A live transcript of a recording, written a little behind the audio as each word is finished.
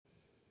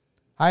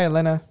Hi,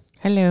 Elena.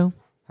 Hello.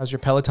 How's your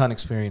Peloton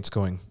experience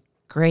going?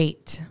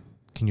 Great.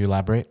 Can you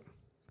elaborate?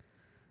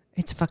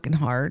 It's fucking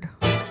hard.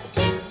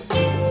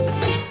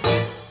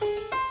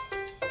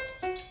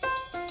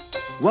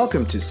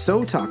 Welcome to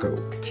So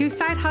Taco Two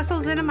side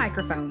hustles and a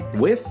microphone.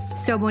 with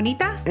So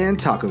Bonita. and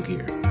Taco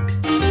Gear.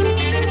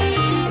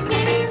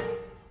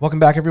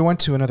 Welcome back, everyone,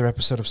 to another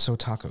episode of So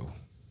Taco.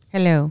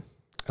 Hello.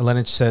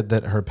 Elena said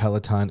that her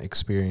Peloton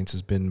experience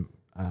has been,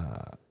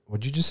 what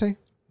did you just say?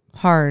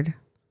 Hard.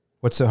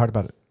 What's so hard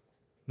about it?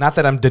 Not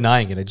that I'm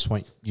denying it. I just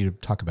want you to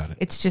talk about it.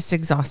 It's just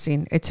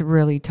exhausting. It's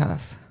really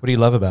tough. What do you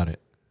love about it?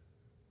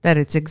 That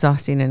it's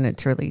exhausting and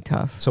it's really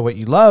tough. So what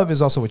you love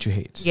is also what you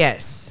hate.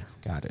 Yes.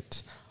 Got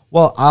it.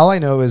 Well, all I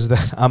know is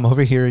that I'm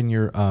over here in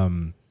your,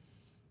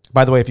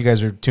 by the way, if you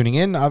guys are tuning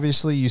in,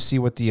 obviously you see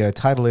what the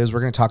title is.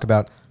 We're going to talk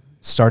about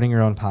starting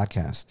your own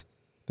podcast.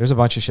 There's a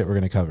bunch of shit we're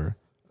going to cover.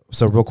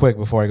 So real quick,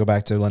 before I go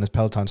back to Elena's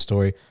Peloton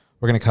story,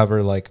 we're going to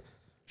cover, like,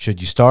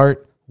 should you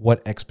start,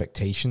 what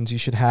expectations you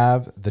should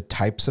have, the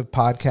types of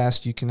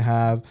podcasts you can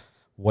have,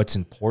 what's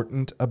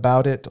important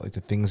about it, like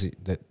the things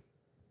that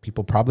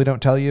people probably don't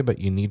tell you, but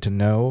you need to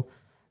know.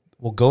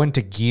 We'll go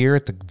into gear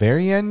at the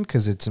very end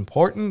because it's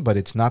important, but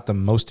it's not the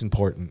most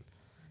important.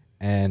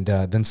 And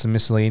then some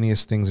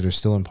miscellaneous things that are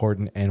still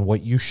important and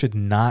what you should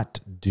not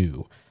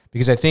do.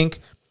 Because I think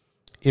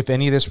if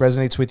any of this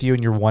resonates with you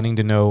and you're wanting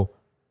to know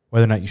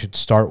whether or not you should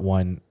start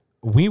one,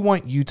 we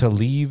want you to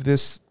leave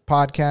this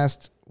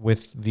podcast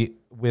with the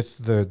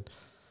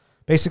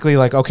basically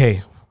like,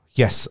 okay,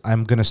 yes,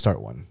 I'm going to start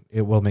one.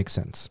 It will make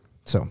sense.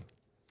 So,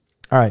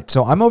 all right.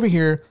 So I'm over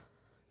here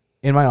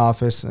in my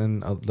office,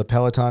 and the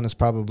Peloton is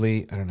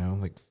probably, I don't know,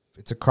 like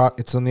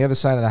it's on the other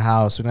side of the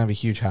house. We don't have a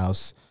huge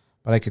house,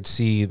 but I could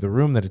see the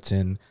room that it's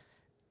in.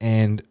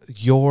 And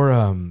your,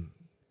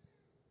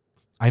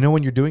 I know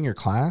when you're doing your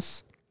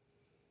class,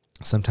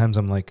 sometimes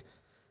I'm like,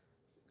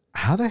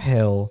 how the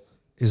hell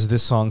is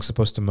this song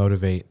supposed to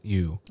motivate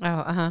you? Oh,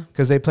 uh-huh.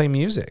 Because they play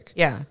music.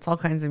 Yeah, it's all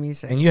kinds of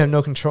music. And you have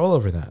no control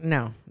over that.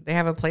 No, they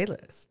have a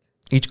playlist.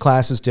 Each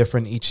class is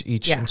different.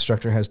 Each Yeah.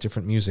 instructor has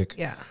different music.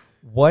 Yeah.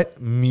 What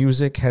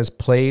music has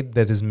played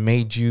that has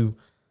made you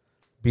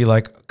be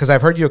like, because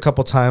I've heard you a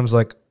couple times,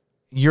 like,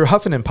 you're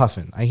huffing and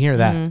puffing. I hear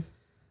that. Mm-hmm.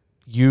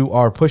 You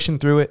are pushing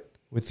through it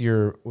with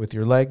your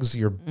legs.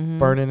 You're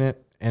burning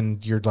it,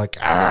 and you're like,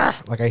 ah,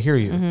 like I hear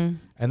you. Mm-hmm.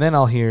 And then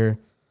I'll hear,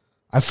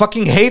 I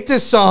fucking hate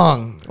this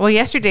song. Well,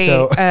 yesterday,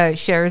 So-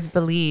 Cher's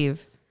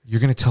Believe. You're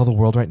gonna tell the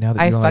world right now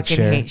that you I don't like fucking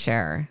Cher. hate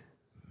Cher.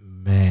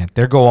 Man,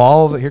 here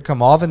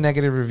come all the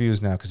negative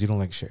reviews now because you don't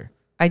like Cher.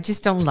 I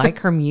just don't like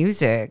her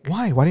music.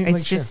 Why? Why do you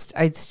like Cher?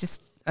 It's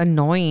just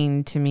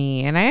annoying to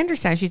me. And I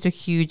understand she's a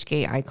huge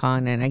gay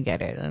icon, and I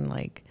get it. And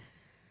like,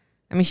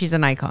 I mean, she's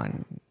an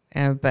icon,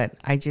 but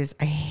I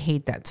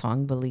hate that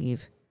song,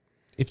 Believe.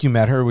 If you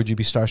met her, would you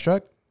be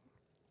starstruck?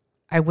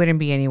 I wouldn't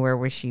be anywhere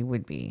where she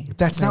would be.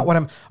 That's not what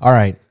I'm. All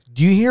right.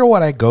 Do you hear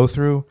what I go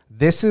through?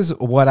 This is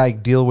what I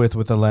deal with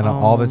Elena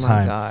all the my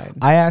time. God.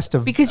 I asked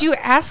Because you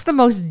ask the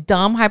most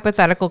dumb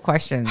hypothetical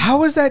questions.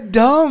 how is that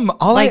dumb?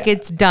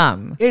 It's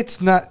dumb. It's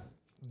not.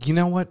 You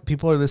know what?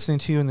 People are listening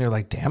to you and they're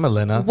like, "Damn,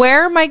 Elena."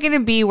 Where am I going to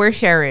be where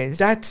Cher is?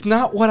 That's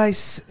not what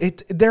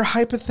they're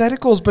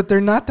hypotheticals, but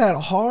they're not that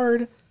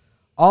hard.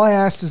 All I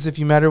asked is if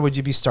you met her, would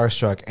you be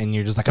starstruck? And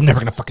you're just like, I'm never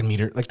gonna fucking meet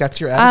her. Like, that's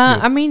your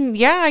attitude. I mean,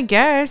 yeah, I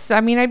guess. I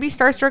mean, I'd be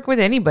starstruck with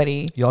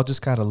anybody. Y'all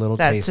just got a little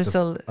That's taste a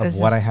of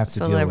what I have to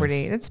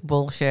celebrity. deal with. That's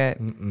bullshit.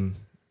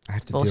 I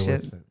have to Bullshit.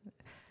 deal with it.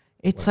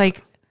 It's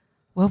like,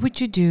 what would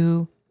you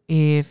do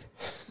if,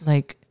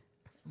 like,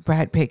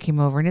 Brad Pitt came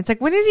over? And it's like,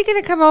 when is he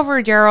going to come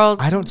over, Gerald?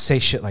 I don't say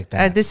shit like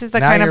that. This is the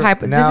Now kind of you're-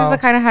 this is now the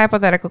kind of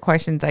hypothetical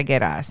questions I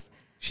get asked.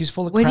 She's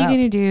full of What crap. are you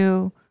going to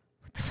do?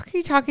 What the fuck are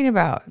you talking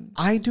about?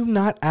 I do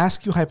not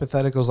ask you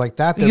hypotheticals like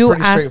that. They're You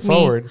pretty ask me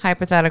straightforward.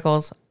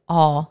 hypotheticals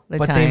all the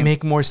But time. they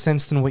make more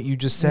sense than what you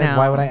just said. No,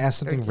 Why would I ask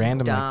they're something just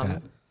random dumb.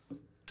 like that?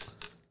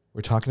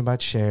 We're talking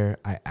about Cher.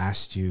 I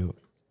asked you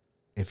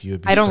if you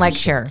would be I don't like starstruck,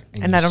 Cher,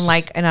 and you I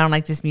don't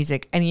like this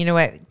music. And you know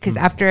what? Because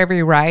after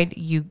every ride,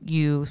 you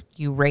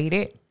rate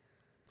it.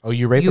 Oh,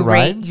 you rate the You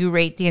rides?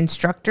 rate the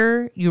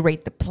instructor. You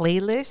rate the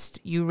playlist.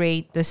 You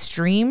rate the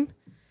stream,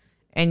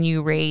 and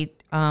you rate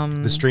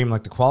the stream,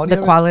 like the quality the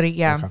of it? quality.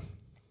 Yeah. Okay.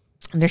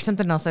 And there's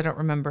something else I don't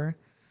remember,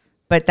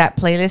 but that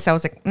playlist, I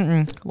was like,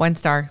 1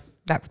 star.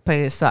 That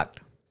playlist sucked.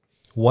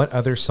 What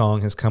other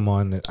song has come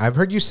on? I've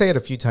heard you say it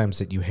a few times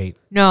that you hate.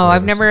 No, What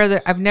I've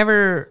other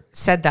never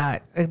said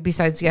that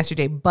besides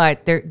yesterday.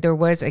 But there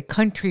was a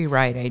country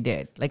ride I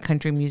did, like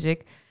country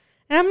music,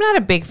 and I'm not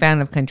a big fan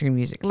of country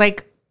music,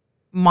 like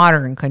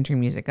modern country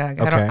music. I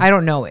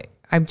don't know it.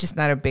 I'm just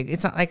not a big.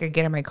 It's not like I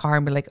get in my car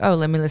and be like, oh,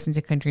 let me listen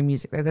to country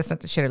music. Like, that's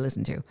not the shit I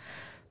listen to.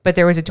 But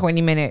there was a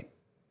 20-minute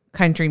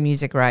country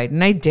music ride,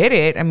 and I did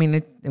it. I mean,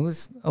 it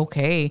was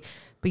okay.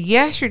 But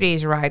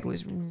yesterday's ride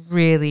was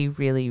really,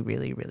 really,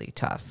 really, really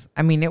tough.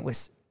 I mean, it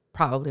was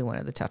probably one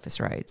of the toughest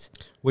rides.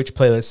 Which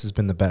playlist has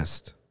been the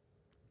best?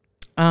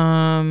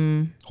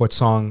 What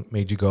song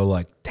made you go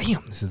like,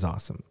 damn, this is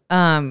awesome?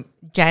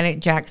 Janet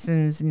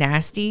Jackson's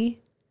Nasty.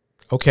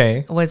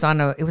 Okay. It was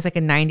like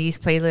a 90s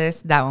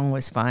playlist. That one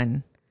was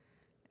fun.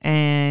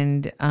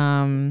 And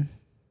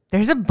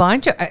there's a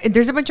bunch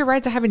of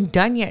rides I haven't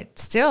done yet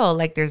still.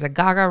 Like there's a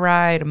Gaga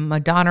ride, a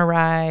Madonna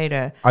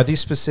ride. Are these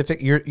specific?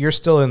 You're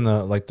still in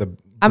the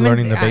I'm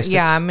learning in, the basics?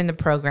 yeah, I'm in the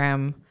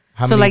program.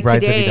 How so many like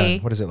rides have you today,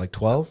 done? What is it, like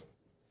 12?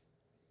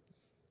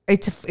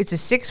 it's a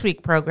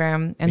 6-week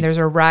program, and there's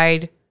a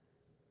ride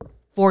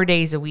 4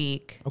 days a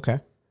week. Okay.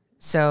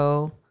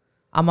 So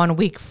I'm on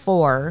week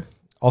 4.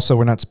 Also,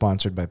 we're not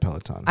sponsored by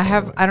Peloton.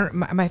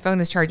 My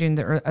phone is charging in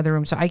the other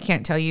room, so I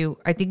can't tell you.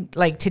 I think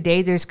like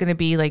today there's going to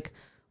be like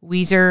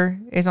Weezer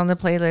is on the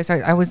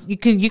playlist.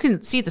 You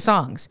can see the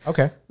songs.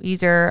 Okay.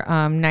 Weezer,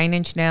 9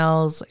 Inch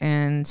Nails,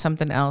 and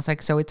something else.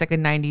 Like so, it's like a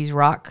 90s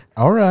rock.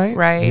 All right.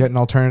 Right. You got an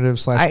alternative /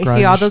 grunge. I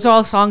see those are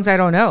all songs I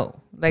don't know.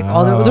 Like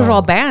those are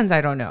all bands I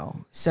don't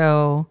know.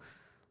 So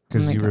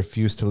because you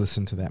refuse to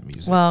listen to that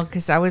music. well,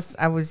 because I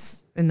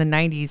was in the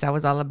 90s. I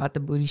was all about the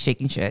booty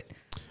shaking shit,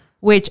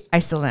 which I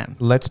still am.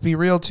 Let's be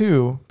real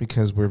too,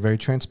 because we're very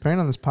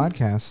transparent on this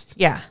podcast.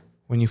 Yeah.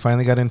 When you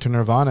finally got into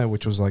Nirvana,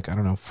 which was like, I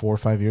don't know, 4 or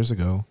 5 years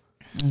ago.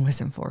 It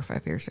wasn't 4 or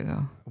 5 years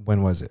ago.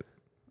 When was it?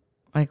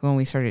 Like when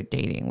we started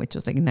dating, which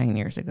was like 9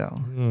 years ago.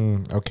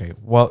 Okay.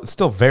 Well, it's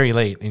still very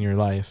late in your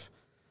life.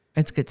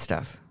 It's good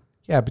stuff.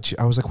 Yeah, but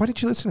I was like, why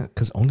did you listen to it?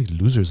 Because only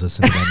losers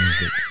listen to that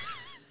music.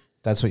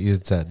 That's what you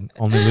had said.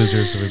 Only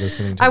losers were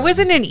listening to I that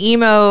wasn't music. an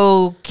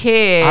emo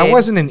kid. I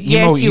wasn't an emo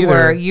Yes, you either.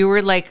 were. You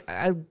were like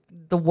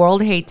the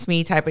world hates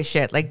me type of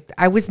shit. Like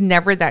I was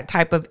never that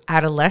type of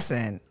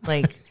adolescent.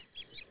 Like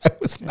I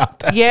was not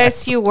that.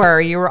 yes, you were.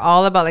 You were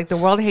all about like the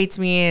world hates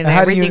me and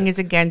How do everything you- is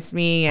against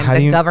me and how do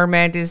the you-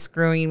 government is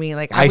screwing me.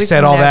 Like I was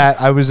said all nev- that.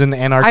 I was an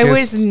anarchist. I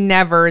was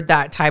never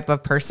that type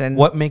of person.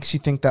 What makes you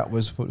think that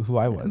was who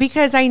I was?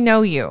 Because I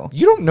know you.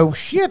 You don't know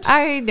shit.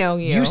 I know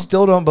you. You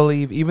still don't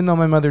believe, even though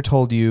my mother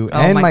told you, Oh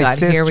and my my God,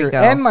 here we sister,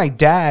 go. and my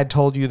dad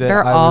told you that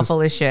They're I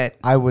awful as shit.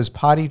 was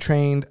potty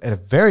trained at a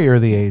very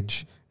early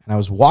age, and I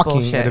was walking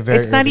Bullshit. at a very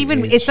It's not early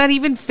even. age. It's not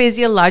even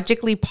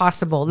physiologically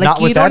possible. Like Not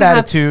you with don't that have,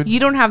 attitude. You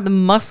don't have the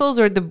muscles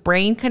or the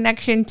brain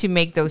connection to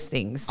make those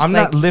things. I'm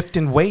Like, not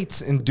lifting weights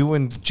and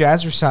doing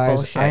jazzercise.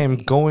 bullshit. I am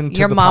going to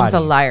Your the mom's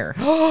potty. a liar,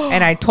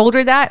 and I told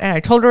her that, and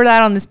I told her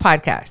that on this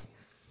podcast.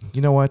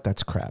 You know what?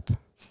 That's crap.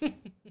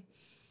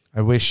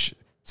 I wish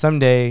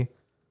someday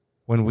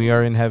when we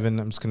are in heaven,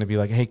 I'm just going to be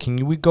like, hey,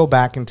 we go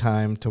back in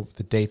time to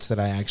the dates that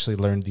I actually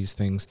learned these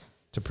things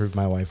to prove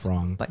my wife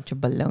wrong? Bunch of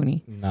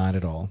baloney. Not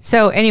at all.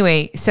 So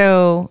anyway,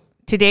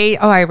 today,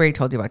 I already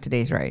told you about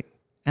today's ride,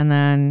 and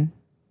then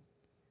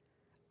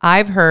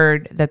I've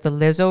heard that the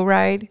Lizzo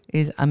ride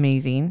is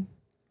amazing.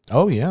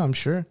 Oh, yeah, I'm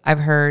sure. I've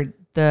heard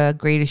the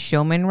Greatest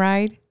Showman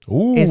ride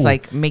Ooh. is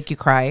like make you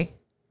cry,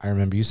 I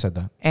remember you said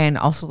that. and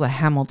also the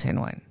Hamilton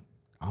one.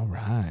 All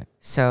right.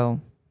 So,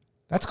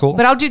 That's cool.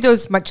 but I'll do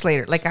those much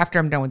later, like after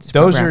I'm done with this.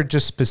 Those program. are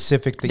just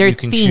specific that They're you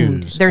can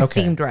themed. choose. They're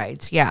Okay. themed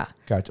rides. Yeah,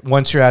 Gotcha.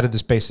 Once you're out of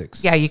this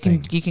basics. yeah. You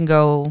can thing.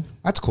 go.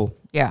 That's cool.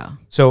 Yeah,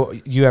 So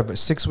you have a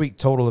 6-week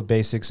total of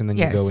basics, and then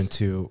Yes. you go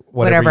into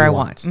whatever you I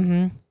want.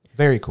 Mm-hmm.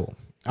 Very cool.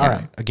 All Yeah.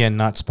 right. Again,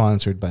 not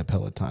sponsored by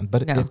Peloton,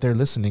 but No. if they're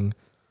listening,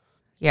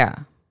 Yeah.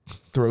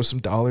 throw some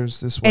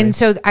dollars this way. And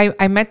so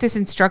I met this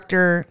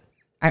instructor.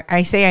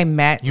 I say I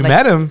met. You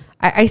met him.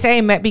 I say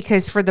I met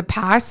because for the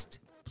past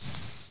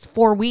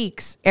 4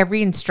 weeks,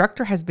 every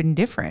instructor has been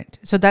different.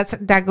 So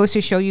that goes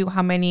to show you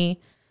how many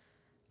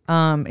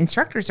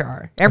instructors there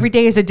are. Every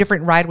day is a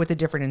different ride with a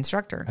different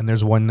instructor. And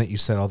there's one that you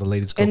said all the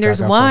ladies go And there's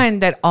gaga for. one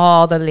that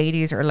all the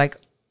ladies are like,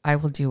 I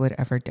will do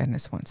whatever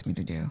Dennis wants me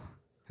to do.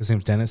 His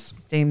name's Dennis.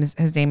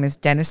 His name is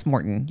Dennis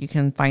Morton. You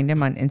can find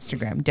him on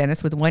Instagram.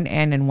 Dennis with one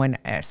N and one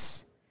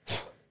S.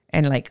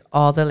 And like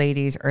all the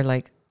ladies are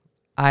like,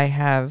 I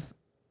have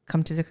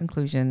come to the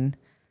conclusion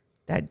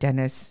that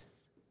Dennis,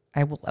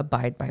 I will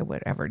abide by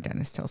whatever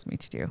Dennis tells me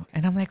to do.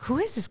 And I'm like, who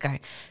is this guy?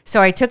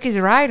 So I took his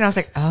ride and I was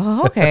like,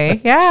 oh,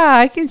 okay. Yeah,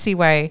 I can see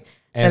why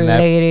And the that-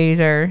 ladies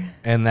are.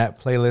 And that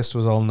playlist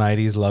was all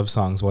 90s love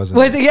songs, wasn't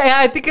Was it? it? Yeah,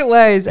 I think it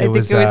was. I think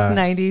was, it was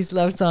 90s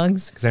love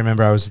songs. Because I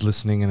remember I was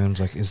listening and I was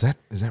like, is that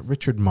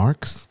Richard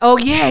Marx? Oh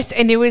yes,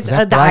 and it was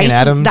that the Bryan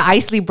Adams?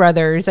 Isley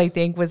Brothers. I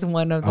think was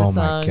one of the Oh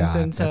songs, my God,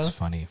 and so that's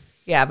funny.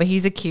 yeah. But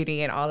he's a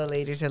cutie, and all the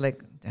ladies are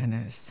like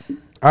Dennis.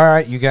 All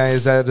right, you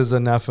guys, that is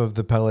enough of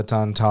the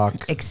Peloton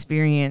talk.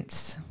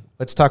 Experience.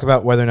 Let's talk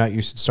about whether or not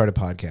you should start a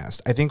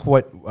podcast. I think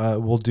what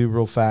we'll do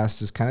real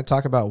fast is kind of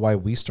talk about why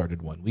we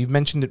started one. We've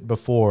mentioned it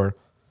before.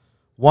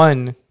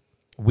 One,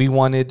 we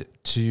wanted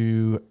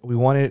to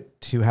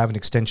have an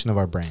extension of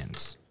our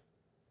brands.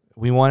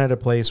 We wanted a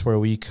place where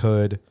we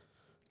could,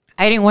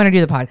 I didn't want to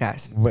do the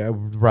podcast.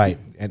 right?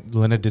 And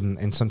Lena didn't,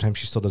 and sometimes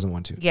she still doesn't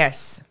want to.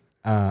 Yes,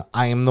 I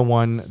am the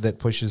one that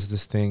pushes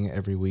this thing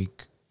every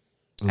week.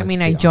 I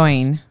mean I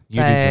join, You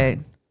do but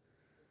join.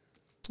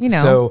 you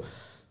know, So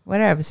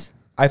whatevs.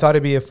 I thought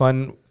it'd be a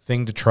fun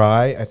thing to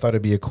try. I thought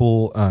it'd be a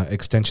cool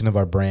extension of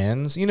our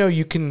brands. You know,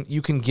 you can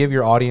give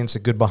your audience a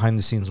good behind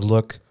the scenes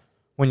look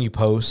when you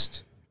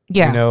post.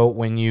 Yeah. You know,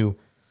 when you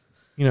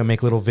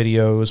make little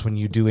videos, when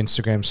you do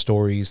Instagram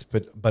stories,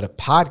 but a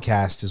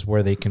podcast is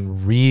where they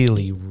can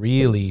really,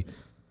 really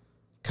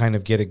kind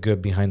of get it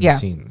good behind the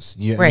scenes.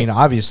 I mean,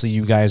 obviously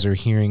you guys are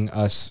hearing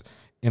us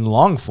in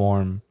long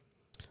form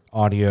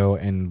audio,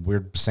 and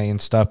we're saying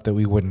stuff that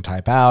we wouldn't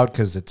type out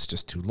because it's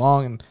just too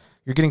long, and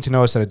you're getting to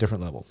know us at a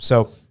different level.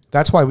 So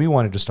that's why we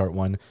wanted to start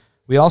one.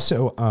 We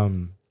also,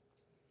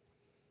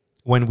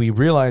 when we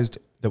realized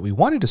that we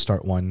wanted to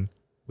start one,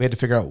 we had to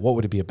figure out what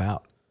would it be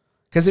about.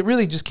 Because it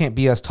really just can't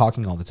be us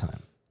talking all the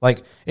time.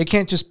 Like, it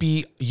can't just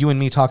be you and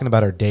me talking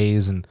about our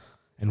days and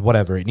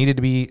whatever. It needed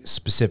to be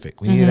specific.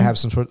 We needed to have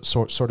some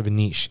sort of a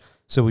niche.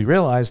 So we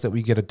realized that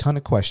we get a ton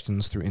of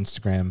questions through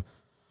Instagram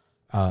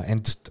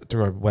and just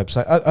through our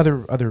website,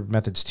 other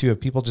methods too,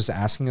 of people just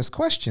asking us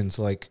questions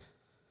like,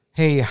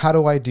 hey, how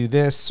do I do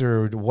this?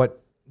 Or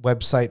what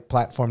website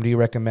platform do you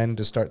recommend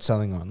to start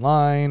selling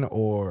online?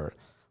 Or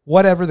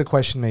whatever the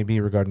question may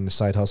be regarding the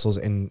side hustles.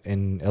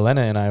 And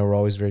Elena and I were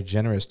always very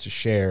generous to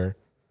share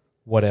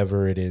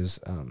whatever it is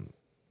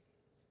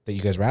that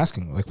you guys were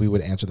asking. Like, we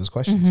would answer those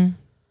questions.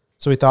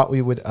 So we thought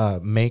we would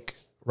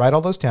write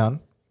all those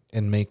down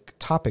and make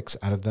topics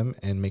out of them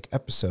and make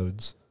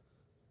episodes.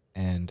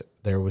 And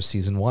there was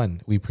season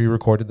 1. We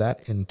pre-recorded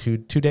that in two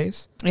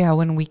days. Yeah,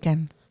 1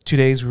 weekend. 2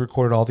 days we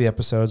recorded all the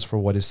episodes for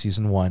what is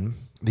season 1.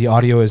 The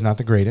audio is not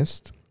the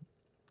greatest.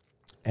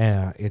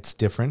 It's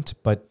different,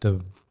 but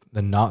the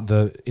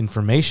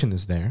information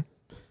is there,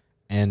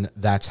 and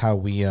that's how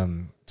we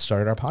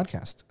started our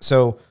podcast.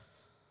 So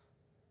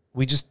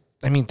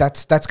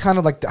that's kind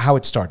of like how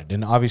it started.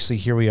 And obviously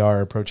here we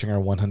are approaching our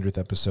 100th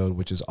episode,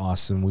 which is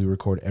awesome. We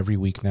record every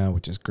week now,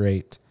 which is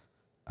great.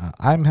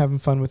 I'm having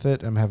fun with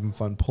it. I'm having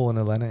fun pulling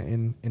Elena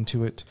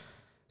into it.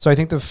 So I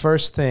think the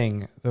first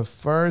thing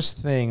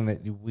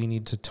that we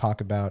need to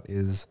talk about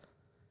is,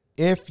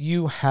 if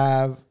you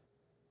have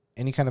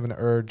any kind of an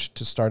urge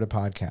to start a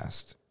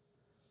podcast,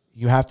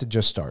 you have to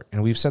just start.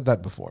 And we've said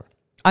that before.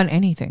 On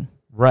anything.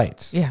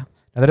 Right. Yeah.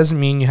 Now, that doesn't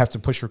mean you have to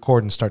push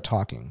record and start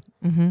talking.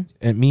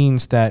 It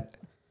means that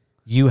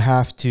you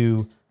have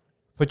to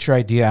put your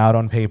idea out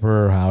on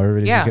paper, or however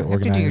it is you get organized. You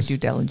have to do your due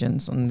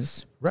diligence on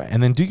this. Right.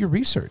 And then do your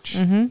research.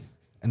 And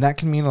that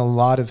can mean a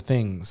lot of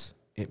things.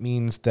 It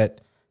means that,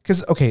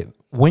 because, okay,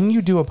 when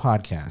you do a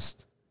podcast,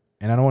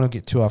 and I don't want to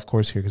get too off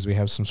course here because we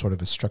have some sort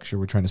of a structure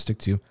we're trying to stick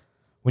to.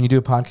 When you do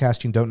a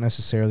podcast, you don't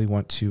necessarily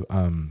want to,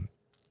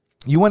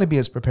 you want to be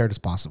as prepared as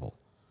possible.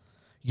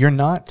 You're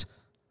not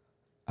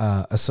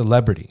a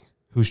celebrity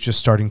who's just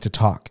starting to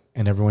talk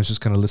and everyone's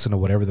just going to listen to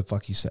whatever the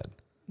fuck you said.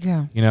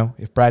 Yeah.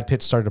 If Brad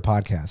Pitt started a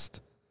podcast,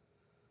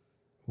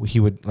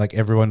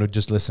 everyone would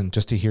just listen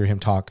just to hear him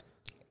talk.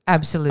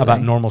 Absolutely.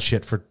 About normal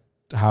shit for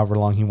however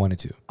long he wanted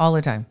to. All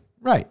the time.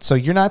 Right. So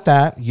you're not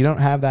that. You don't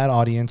have that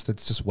audience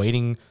that's just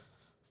waiting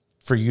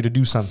for you to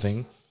do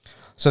something.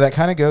 So that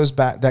kind of goes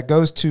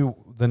to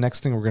the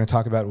next thing we're going to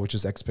talk about, which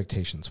is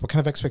expectations. What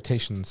kind of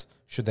expectations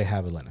should they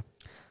have, Elena?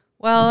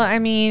 Well, I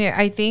mean,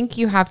 I think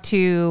you have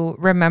to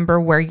remember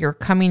where you're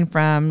coming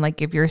from.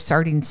 Like, if you're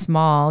starting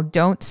small,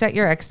 don't set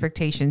your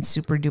expectations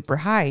super duper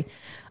high.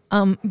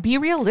 Be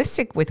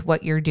realistic with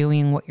what you're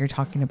doing, what you're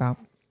talking about.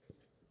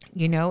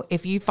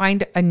 If you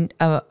find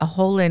a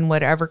hole in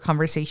whatever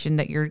conversation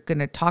that you're going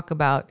to talk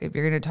about, if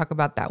you're going to talk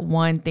about that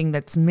one thing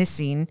that's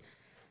missing,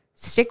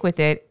 stick with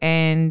it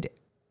and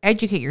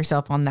educate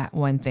yourself on that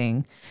one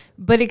thing.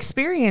 But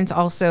experience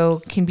also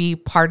can be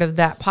part of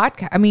that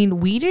podcast. I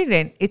mean,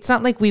 it's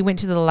not like we went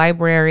to the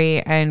library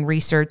and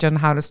researched on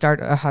how to start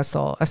a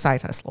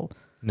side hustle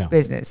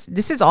business.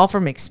 This is all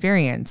from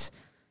experience.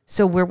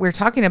 So we're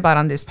talking about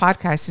on this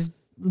podcast is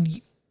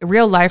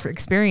real life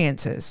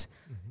experiences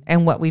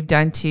and what we've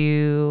done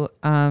to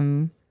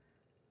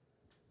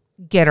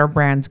get our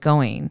brands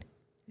going.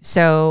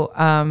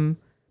 So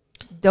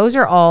those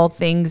are all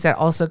things that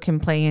also can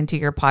play into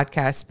your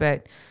podcast.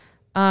 But,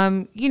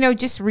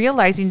 just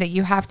realizing that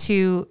you have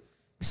to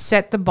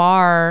set the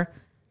bar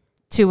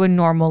to a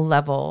normal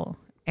level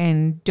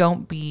and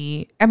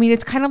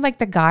it's kind of like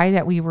the guy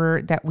that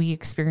we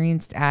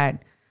experienced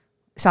at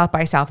South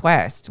by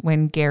Southwest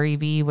when Gary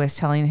Vee was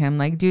telling him,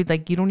 like, dude,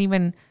 like, you don't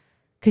even,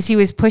 because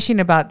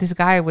this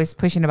guy was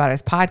pushing about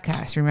his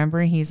podcast.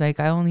 Remember? He's like,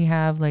 I only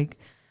have like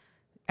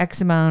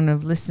X amount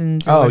of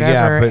listens or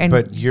whatever. Yeah,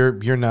 but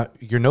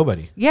you're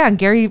nobody. Yeah, and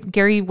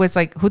Gary was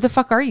like, who the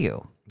fuck are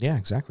you? Yeah,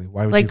 exactly.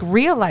 Why would you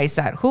realize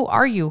that? Who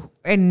are you?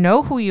 And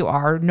know who you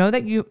are. Know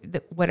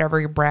that whatever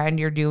your brand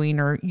you're doing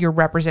or you're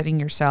representing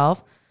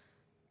yourself,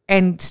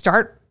 and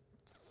start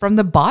from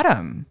the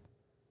bottom.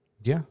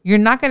 Yeah. You're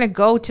not going to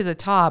go to the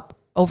top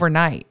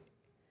overnight.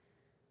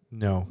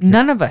 No.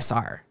 None of us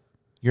are.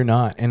 You're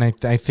not. And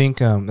I think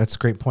that's a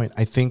great point.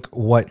 I think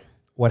what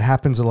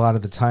happens a lot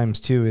of the times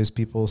too is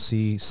people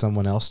see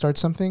someone else start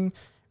something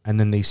and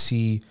then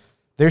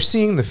they're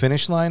seeing the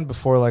finish line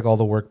before like all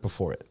the work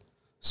before it.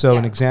 So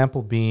an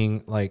example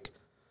being like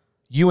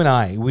you and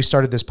I, we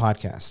started this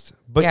podcast,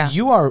 but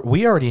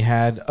we already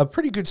had a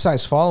pretty good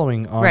sized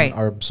following on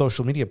our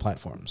social media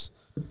platforms.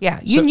 Yeah,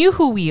 you knew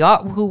who we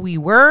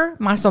were,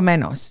 más o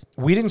menos.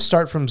 We didn't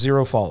start from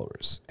 0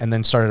 followers and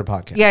then started a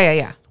podcast.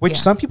 Yeah. Which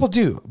some people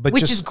do, but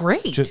which is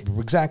great.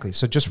 Exactly.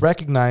 So just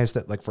recognize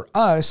that, like, for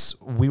us,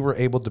 we were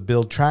able to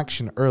build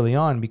traction early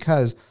on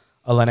because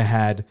Elena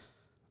had,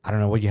 I don't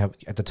know what you have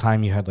at the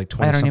time. You had like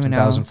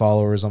 20,000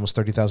 followers, almost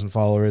 30,000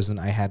 followers, and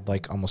I had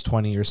like almost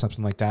 20 or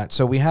something like that.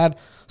 So we had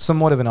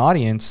somewhat of an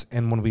audience,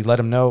 and when we let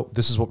them know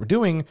this is what we're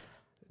doing,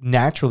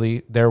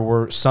 naturally there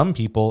were some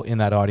people in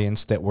that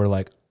audience that were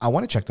like, I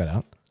want to check that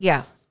out.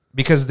 Yeah.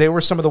 Because they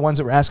were some of the ones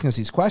that were asking us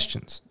these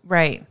questions.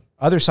 Right.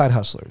 Other side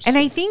hustlers. And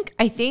I think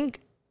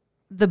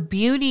the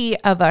beauty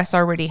of us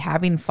already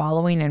having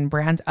following and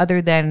brands,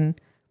 other than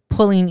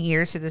pulling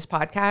ears to this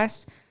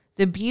podcast,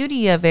 the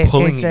beauty of it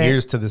pulling is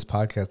ears to this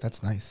podcast.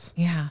 That's nice.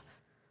 Yeah.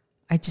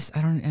 I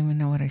don't even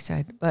know what I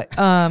said. But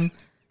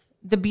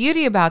the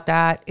beauty about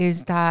that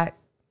is that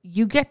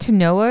you get to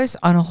know us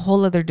on a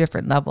whole other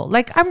different level.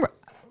 Like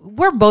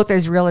we're both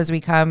as real as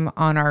we come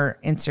on our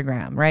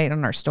Instagram, right?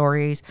 On our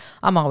stories.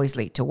 I'm always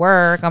late to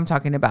work. I'm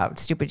talking about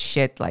stupid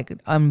shit like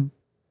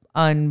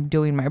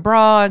undoing my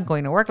bra and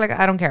going to work. Like,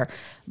 I don't care.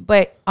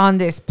 But on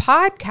this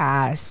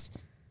podcast,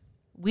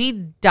 we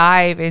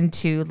dive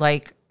into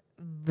like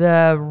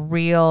the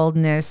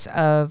realness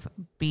of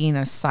being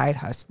a side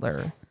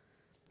hustler.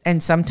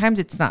 And sometimes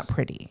it's not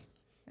pretty.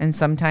 And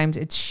sometimes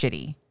it's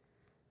shitty.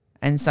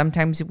 And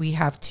sometimes we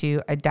have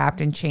to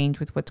adapt and change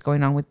with what's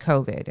going on with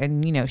COVID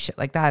and, shit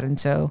like that. And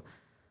so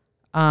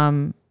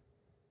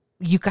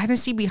you got to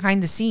see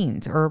behind the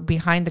scenes or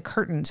behind the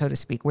curtain, so to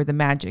speak, where the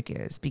magic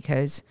is,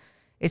 because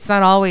it's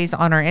not always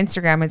on our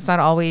Instagram. It's not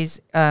always,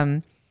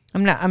 I'm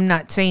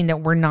not saying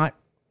that we're not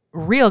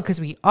real, because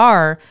we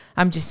are.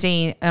 I'm just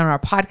saying on our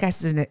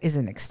podcast is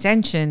an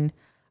extension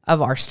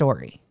of our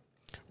story.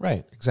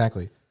 Right.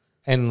 Exactly.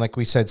 And like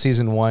we said,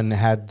 season 1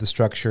 had the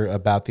structure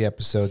about the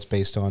episodes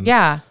based on,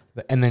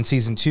 and then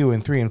season 2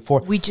 and 3 and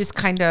 4, we just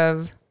kind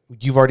of,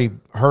 you've already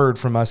heard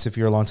from us, if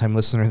you're a longtime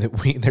listener,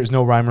 that there's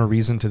no rhyme or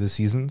reason to the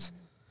seasons,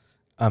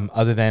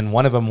 other than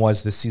one of them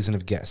was the season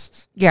of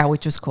guests. Yeah,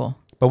 which was cool.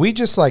 But we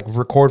just like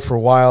record for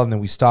a while and then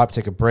we stop,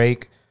 take a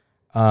break.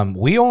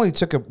 We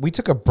took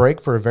a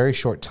break for a very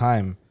short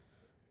time,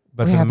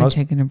 but we for the haven't most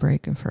taken a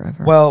break in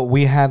forever. Well,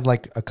 we had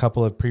like a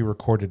couple of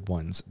pre-recorded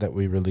ones that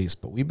we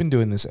released, but we've been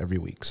doing this every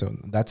week, so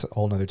that's a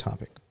whole nother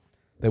topic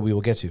that we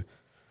will get to.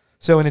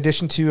 So in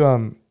addition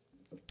to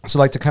so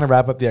like to kind of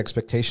wrap up the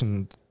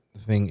expectation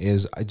thing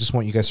is, I just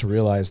want you guys to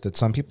realize that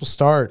some people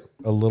start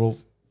with a little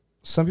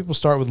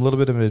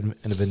bit of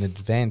an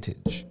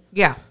advantage.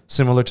 Yeah.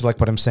 Similar to like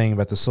what I'm saying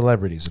about the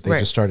celebrities. If they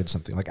just started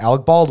something. Like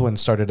Alec Baldwin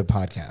started a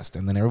podcast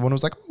and then everyone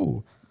was like,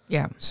 "Ooh."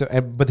 Yeah. So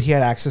but he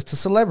had access to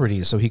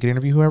celebrities, so he could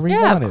interview whoever he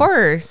wanted. Yeah, of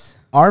course.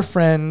 Our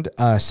friend,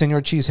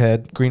 Senor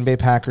Cheesehead, Green Bay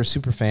Packers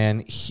super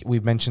fan,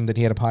 we've mentioned that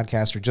he had a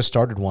podcast or just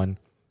started one,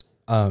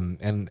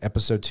 and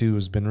episode 2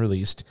 has been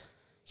released.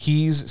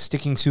 He's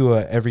sticking to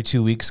a every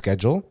 2-week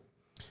schedule.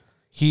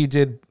 He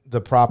did the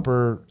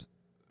proper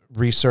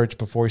research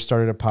before he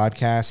started a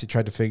podcast. He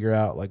tried to figure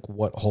out like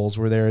what holes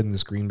were there in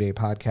this Green Bay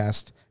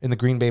podcast, in the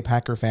Green Bay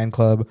Packer fan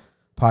club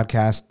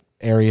podcast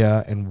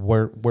area, and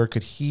where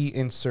could he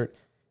insert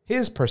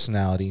his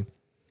personality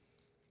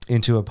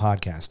into a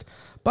podcast.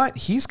 But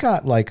he's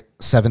got like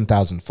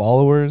 7,000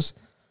 followers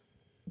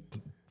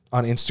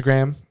on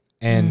Instagram,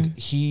 and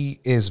he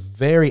is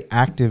very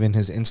active in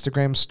his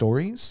Instagram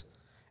stories,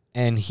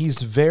 and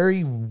he's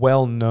very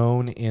well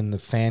known in the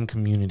fan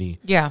community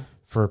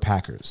for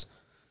Packers.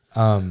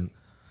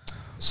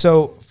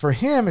 So for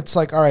him, it's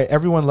like, all right,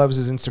 everyone loves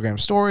his Instagram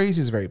stories.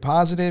 He's very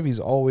positive. He's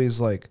always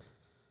like,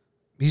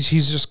 he's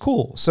just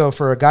cool. So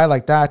for a guy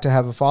like that to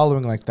have a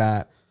following like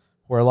that,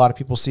 where a lot of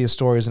people see his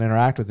stories and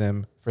interact with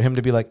him, for him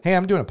to be like, hey,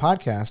 I'm doing a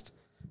podcast,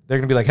 they're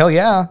going to be like, hell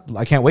yeah,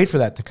 I can't wait for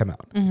that to come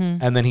out. Mm-hmm.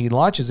 And then he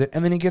launches it,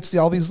 and then he gets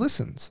all these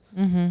listens.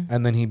 Mm-hmm.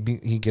 And then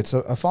he gets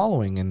a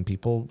following, and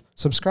people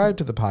subscribe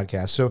to the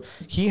podcast. So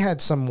he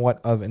had somewhat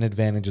of an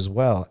advantage as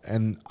well.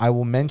 And I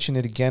will mention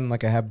it again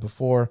like I have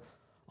before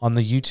on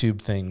the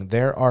YouTube thing.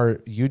 There are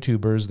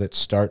YouTubers that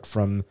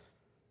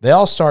they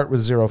all start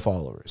with 0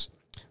 followers.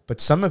 But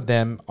some of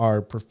them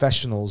are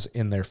professionals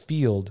in their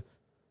field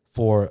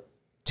for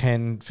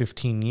 10,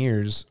 15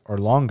 years or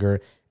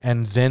longer,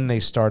 and then they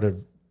start a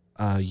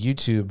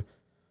YouTube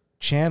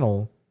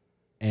channel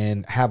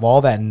and have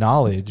all that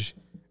knowledge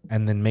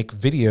and then make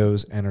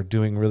videos and are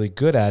doing really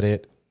good at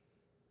it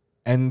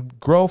and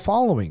grow a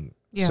following.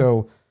 Yeah.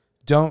 So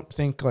don't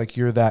think like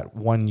you're that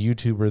one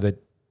YouTuber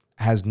that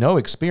has no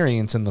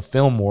experience in the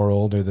film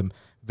world or the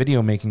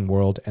video making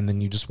world, and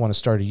then you just want to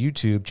start a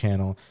YouTube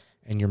channel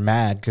and you're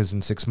mad because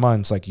in 6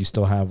 months, like, you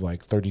still have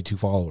like 32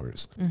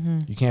 followers. Mm-hmm.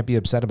 You can't be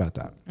upset about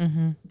that.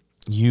 Mm-hmm.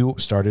 You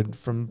started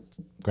from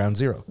ground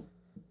zero.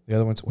 The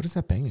other one's, what is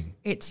that banging?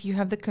 It's, you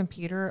have the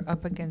computer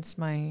up against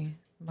my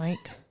mic.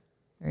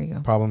 There you go.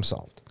 Problem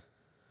solved.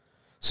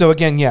 So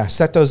again,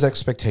 set those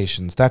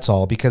expectations. That's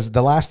all, because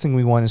the last thing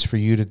we want is for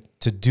you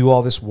to do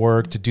all this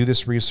work, to do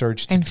this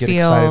research, to and get feel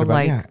excited about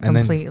like and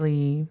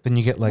completely. then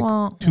you get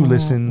like 2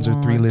 listens or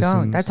 3 listens.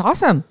 Don't. That's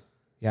awesome.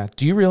 Yeah.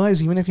 Do you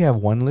realize even if you have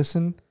one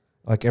listen,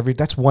 like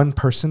that's one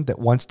person that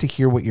wants to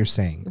hear what you're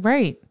saying.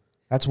 Right.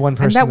 That's one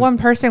person. And that one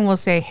person will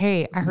say,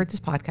 hey, I heard this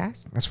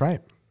podcast. That's right.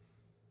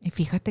 If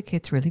you got the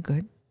kids really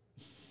good.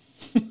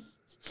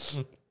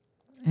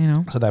 You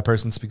know. So that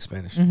person speaks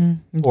Spanish. Or,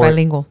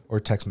 bilingual. Or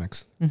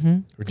Tex-Mex.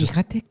 Mm-hmm.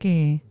 Fíjate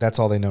que that's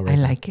all they know right I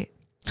now. like it.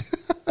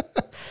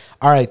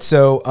 All right.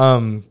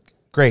 So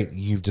great.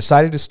 You've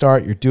decided to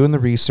start. You're doing the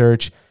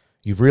research.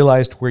 You've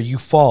realized where you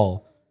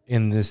fall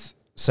in this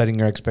setting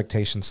your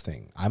expectations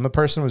thing. I'm a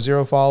person with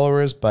 0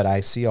 followers, but I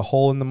see a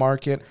hole in the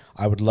market.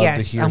 I would love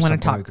to hear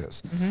something like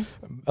this.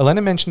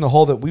 Elena mentioned the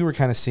hole that we were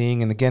kind of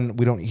seeing. And again,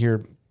 we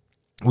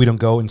don't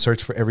go and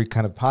search for every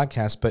kind of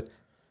podcast, but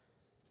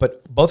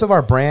both of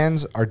our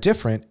brands are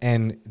different.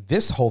 And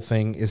this whole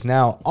thing is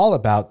now all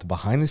about the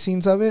behind the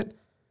scenes of it.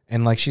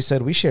 And like she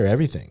said, we share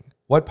everything.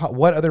 What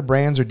other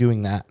brands are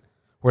doing that?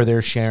 Where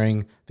they're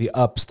sharing the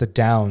ups, the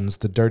downs,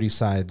 the dirty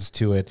sides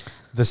to it,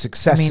 the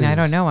successes. I mean, I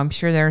don't know. I'm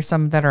sure there are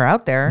some that are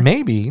out there.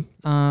 Maybe.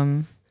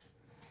 But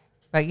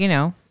you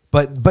know.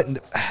 But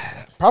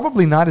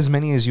probably not as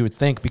many as you would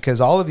think,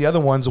 because all of the other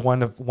ones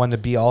want to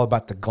be all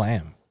about the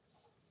glam.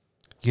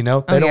 You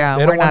know, they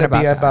don't want to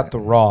be about the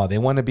raw. They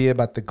want to be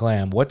about the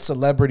glam. What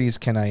celebrities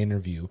can I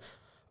interview?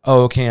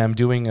 Oh, okay, I'm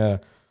doing a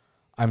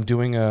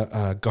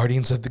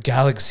Guardians of the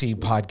Galaxy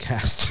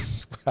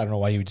podcast. I don't know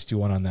why you would just do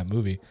one on that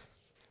movie.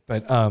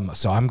 But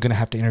so I'm going to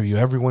have to interview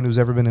everyone who's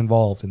ever been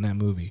involved in that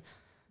movie.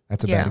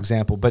 That's a bad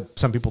example, but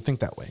some people think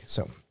that way.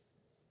 So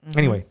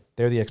anyway,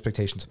 they're the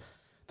expectations.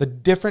 The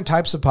different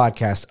types of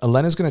podcasts,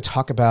 Elena's going to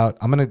talk about.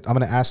 I'm going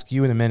to ask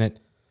you in a minute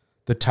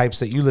the types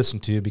that you listen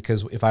to,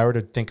 because if I were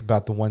to think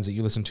about the ones that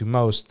you listen to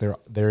most,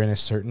 they're in a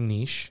certain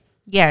niche.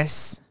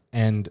 Yes.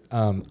 And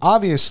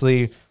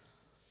obviously,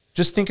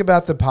 just think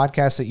about the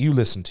podcasts that you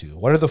listen to.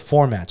 What are the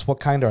formats?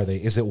 What kind are they?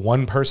 Is it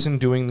one person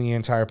doing the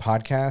entire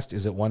podcast?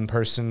 Is it one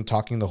person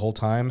talking the whole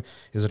time?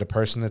 Is it a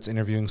person that's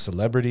interviewing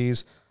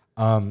celebrities?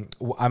 I'm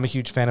a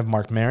huge fan of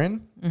Mark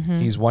Maron.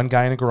 He's one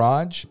guy in a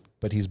garage,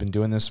 but he's been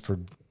doing this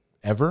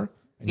forever.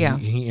 And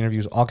he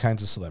interviews all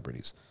kinds of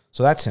celebrities.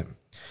 So that's him.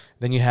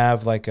 Then you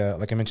have, like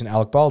I mentioned,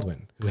 Alec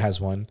Baldwin, who has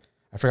one.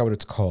 I forgot what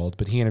it's called,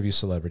 but he interviews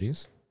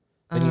celebrities.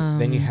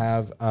 Then you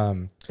have...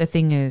 The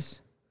Thing Is...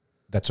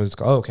 That's what it's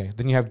called. Oh, okay.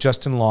 Then you have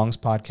Justin Long's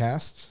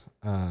podcast.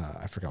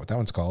 I forgot what that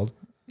one's called.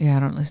 Yeah, I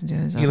don't listen to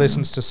his. He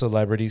listens to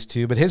celebrities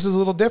too, but his is a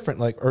little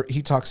different. Or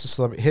he talks to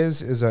celebrities.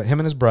 His is him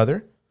and his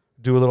brother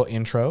do a little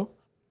intro.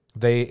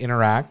 They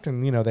interact,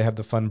 and they have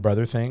the fun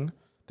brother thing.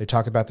 They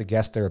talk about the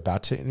guest they're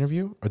about to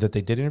interview, or that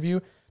they did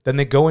interview. Then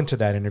they go into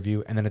that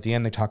interview, and then at the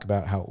end they talk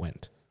about how it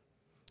went.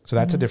 So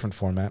that's a different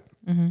format.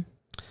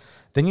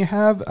 Then you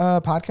have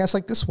podcasts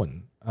like this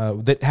one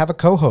that have a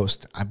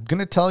co-host. I'm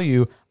gonna tell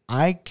you,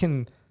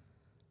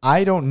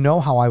 I don't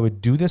know how I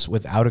would do this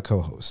without a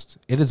co-host.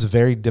 It is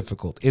very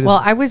difficult.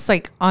 I was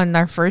like on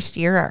our first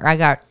year, I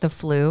got the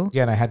flu.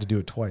 Yeah, and I had to do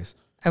it twice.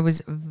 I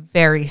was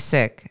very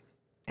sick.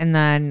 And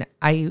then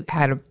I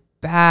had a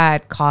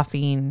bad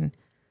coughing,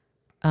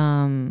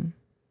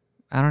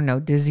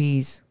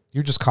 disease.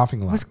 You're just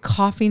coughing a lot. I was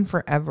coughing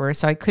forever,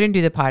 so I couldn't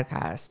do the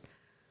podcast.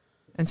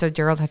 And so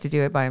Gerald had to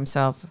do it by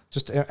himself.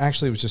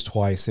 Actually, it was just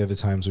twice. The other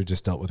times we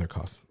just dealt with her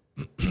cough.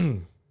 Yeah,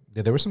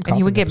 there were some coughing and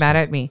he would get episodes. mad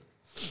at me.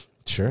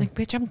 Sure. Like,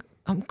 bitch,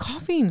 I'm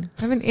coughing.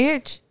 I have an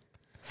itch.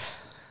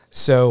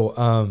 So,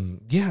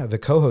 the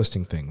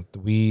co-hosting thing.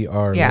 We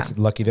are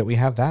lucky that we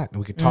have that. And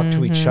we could talk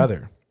to each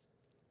other.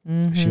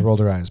 She rolled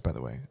her eyes, by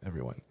the way,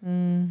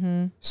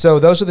 everyone. So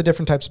those are the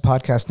different types of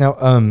podcasts. Now,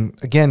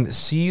 again,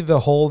 see the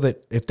hole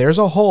that if there's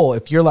a hole,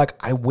 if you're like,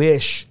 I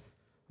wish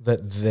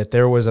that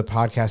there was a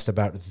podcast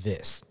about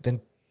this,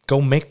 then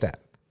go make that.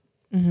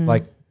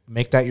 Like,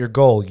 make that your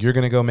goal. You're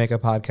going to go make a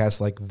podcast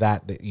like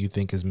that you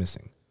think is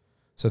missing.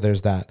 So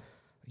there's that.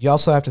 You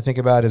also have to think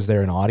about, is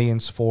there an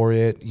audience for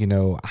it?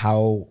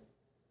 How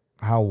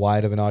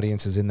wide of an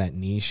audience is in that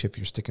niche if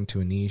you're sticking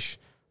to a niche,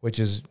 which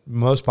is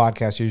most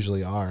podcasts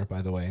usually are,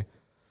 by the way.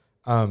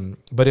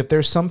 But if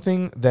there's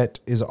something that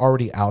is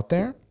already out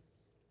there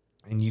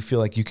and you feel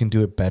like you can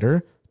do it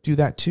better, do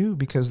that too,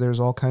 because there's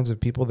all kinds of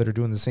people that are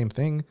doing the same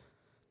thing.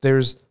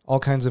 There's all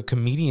kinds of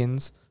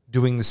comedians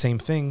doing the same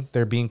thing.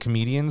 They're being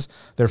comedians,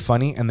 they're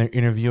funny, and they're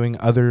interviewing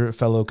other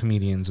fellow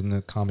comedians in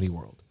the comedy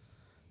world.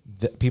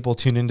 People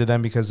tune into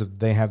them because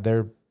they have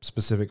their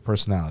specific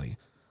personality.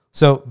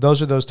 So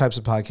those are those types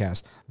of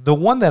podcasts. The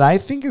one that I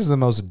think is the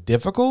most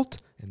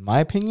difficult, in my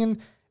opinion,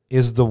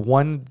 is the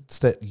ones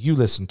that you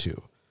listen to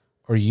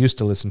or used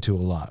to listen to a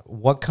lot.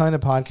 What kind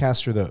of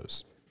podcasts are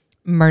those?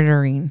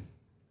 Murdering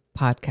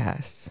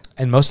podcasts.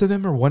 And most of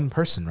them are one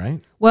person,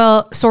 right?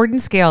 Well, Sword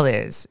and Scale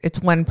it's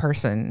one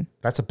person.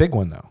 That's a big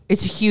one, though.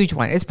 It's a huge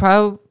one. It's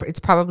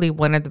probably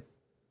one of the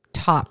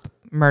top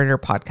murder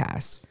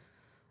podcasts.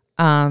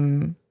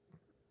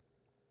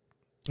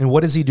 And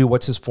what does he do?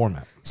 What's his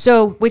format?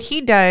 So what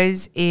he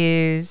does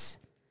is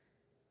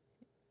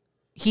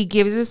he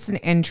gives us an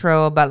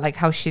intro about like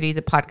how shitty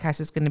the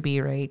podcast is going to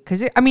be, right? Because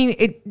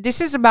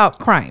this is about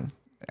crime,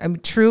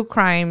 true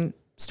crime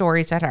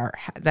stories that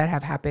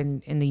have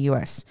happened in the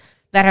U.S.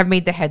 that have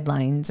made the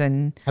headlines.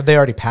 And have they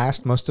already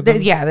passed most of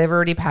them? yeah, they've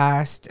already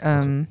passed.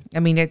 I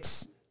mean,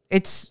 it's.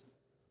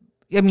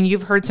 I mean,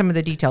 you've heard some of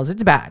the details.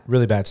 It's bad.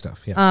 Really bad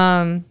stuff.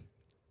 Yeah.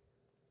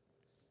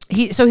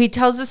 He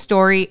tells the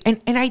story,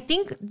 and I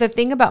think the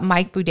thing about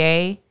Mike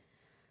Boudet,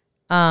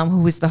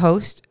 who was the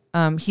host,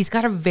 he's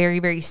got a very,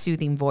 very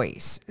soothing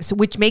voice, so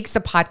which makes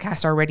the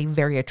podcast already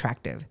very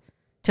attractive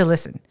to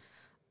listen.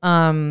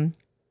 And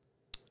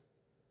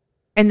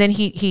then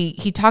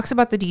he talks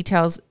about the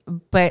details,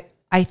 but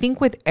I think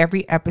with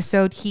every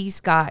episode he's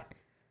got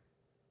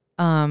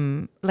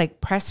like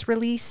press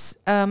release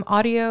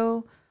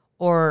audio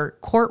or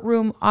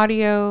courtroom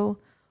audio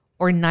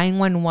or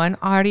 911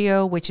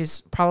 audio, which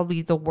is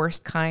probably the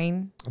worst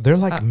kind. They're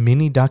like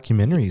mini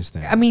documentaries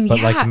then. I mean, but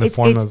yeah, like in the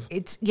form of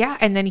it's yeah.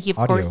 And then he, of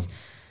audio. course,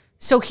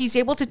 so he's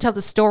able to tell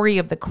the story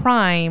of the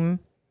crime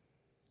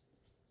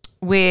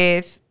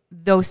with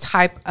those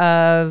type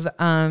of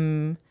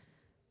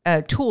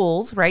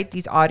tools, right?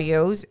 These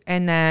audios,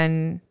 and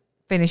then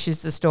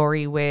finishes the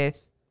story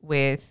with,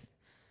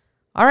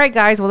 all right,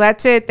 guys, well,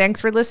 that's it. Thanks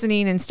for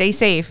listening and stay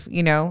safe,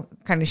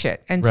 kind of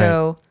shit. And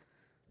so,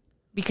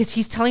 because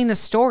he's telling the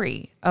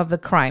story of the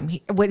crime,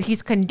 what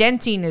he's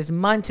condensing is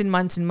months and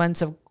months and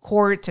months of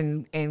courts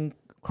and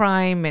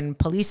crime and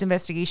police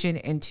investigation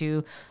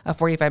into a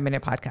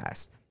 45-minute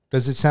podcast.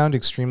 Does it sound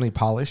extremely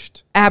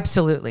polished?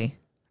 Absolutely.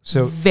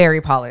 So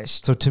very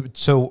polished. So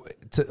to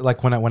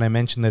like when I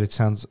mentioned that it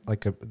sounds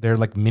like they're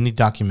like mini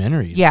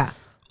documentaries. Yeah.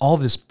 All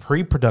this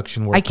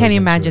pre-production work. I can't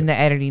imagine the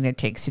editing it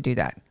takes to do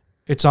that.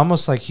 It's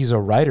almost like he's a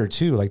writer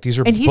too. Like these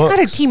are and he's books.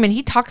 got a team, and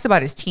he talks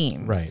about his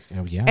team. Right.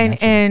 Oh yeah.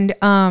 And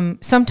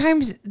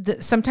sometimes the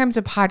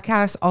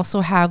podcasts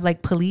also have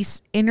like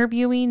police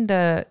interviewing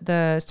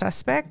the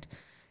suspect,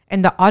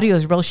 and the audio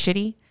is real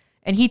shitty.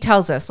 And he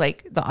tells us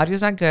like the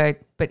audio's not good,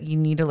 but you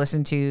need to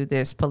listen to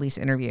this police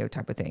interview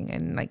type of thing.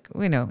 And like,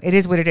 it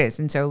is what it is.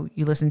 And so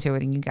you listen to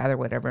it and you gather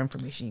whatever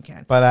information you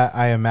can. But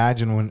I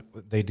imagine when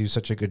they do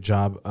such a good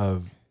job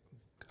of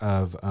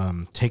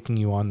taking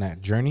you on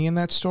that journey in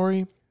that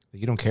story,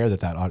 you don't care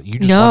that audio. You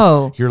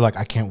just you're like,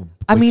 I can't.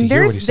 I mean,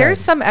 there's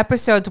some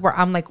episodes where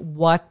I'm like,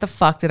 what the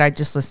fuck did I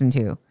just listen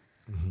to?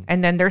 Mm-hmm.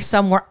 And then there's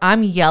some where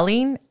I'm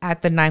yelling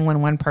at the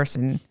 911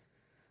 person,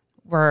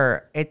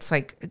 where it's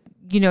like,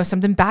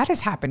 something bad is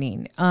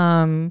happening.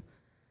 And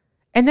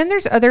then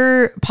there's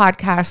other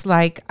podcasts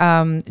like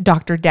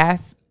Dr.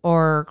 Death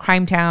or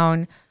Crime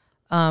Town.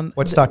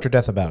 What's Dr.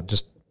 Death about?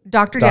 Just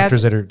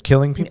doctors that are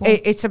killing people?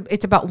 It's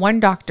about one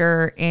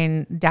doctor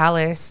in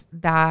Dallas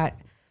that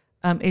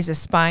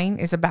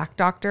is a back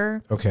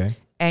doctor. Okay.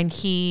 And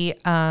he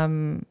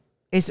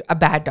is a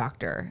bad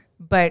doctor.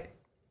 But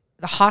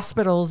the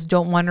hospitals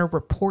don't want to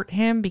report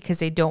him because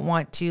they don't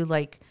want to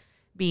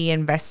be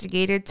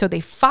investigated. So they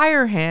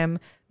fire him,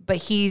 but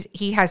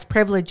he has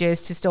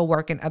privileges to still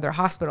work in other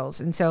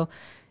hospitals. And so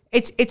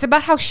it's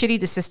about how shitty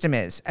the system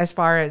is as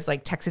far as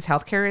Texas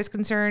healthcare is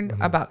concerned,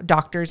 mm-hmm. about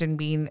doctors and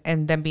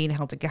them being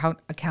held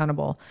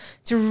accountable.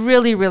 It's a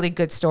really, really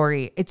good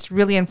story. It's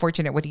really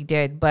unfortunate what he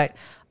did, but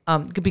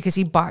because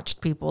he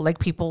botched people,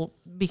 people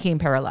became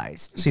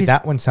paralyzed. See,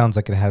 that one sounds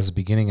like it has a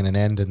beginning and an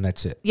end, and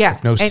that's it. Yeah,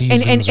 no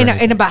seasons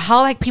and about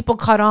how people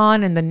caught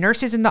on, and the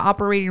nurses in the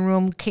operating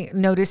room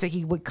noticed that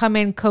he would come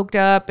in coked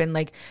up, and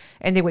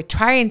they would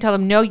try and tell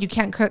him, no, you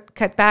can't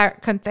cut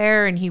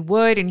there, and he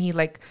would, and he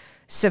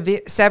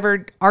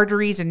severed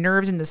arteries and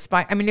nerves in the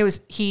spine. I mean,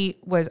 he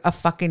was a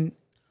fucking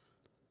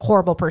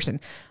horrible person.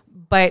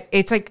 But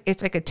it's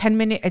like a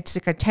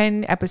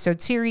 10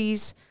 episode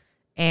series.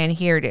 And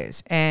here it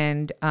is.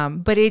 And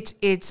but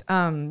it's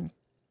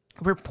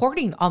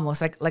reporting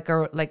almost like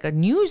a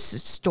news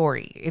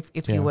story,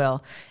 if you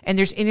will. And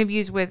there's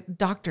interviews with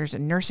doctors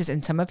and nurses,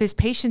 and some of his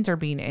patients are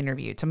being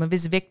interviewed, some of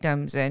his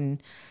victims.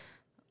 And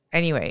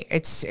anyway,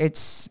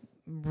 it's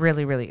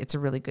really, really, it's a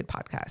really good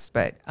podcast.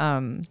 But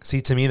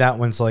see, to me, that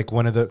one's like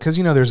one of the, because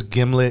there's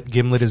Gimlet.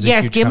 Gimlet is a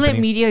huge Gimlet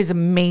company. Media is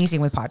amazing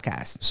with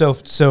podcasts.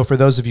 So for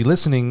those of you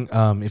listening,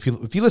 if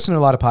you listen to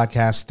a lot of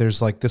podcasts,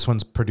 there's this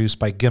one's produced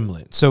by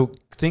Gimlet. So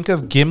think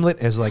of Gimlet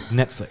as like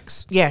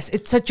Netflix. Yes,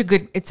 it's such a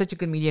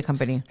good media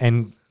company.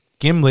 And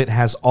Gimlet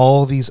has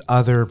all these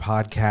other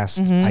podcasts,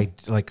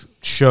 Mm-hmm.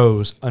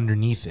 shows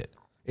underneath it.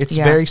 It's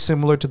very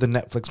similar to the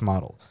Netflix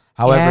model.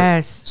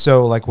 However,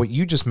 so what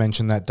you just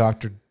mentioned, that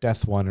Dr.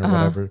 Death one or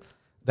whatever,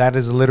 that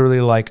is literally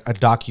like a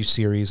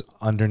docuseries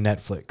under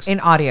Netflix. In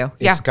audio.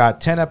 It's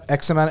got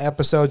X amount of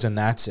episodes, and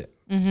that's it.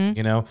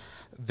 Mm-hmm.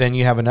 Then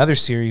you have another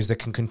series that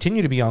can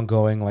continue to be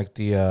ongoing, like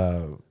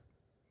the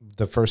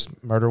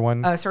first murder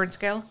one. Sword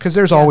Scale? Because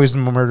there's always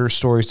murder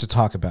stories to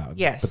talk about.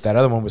 Yes. But that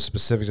other one was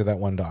specific to that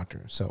one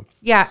doctor. So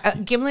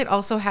Gimlet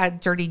also had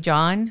Dirty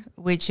John,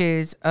 which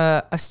is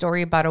a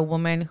story about a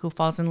woman who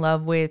falls in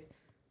love with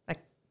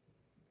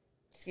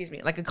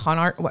a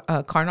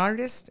con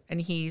artist,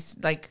 and he's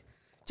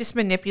just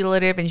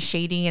manipulative and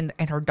shady,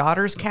 and her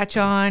daughters catch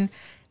on,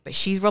 but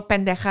she's real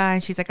pendeja,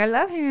 and she's like, I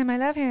love him,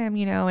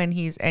 and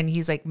he's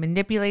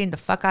manipulating the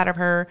fuck out of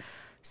her,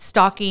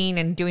 stalking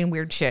and doing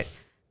weird shit.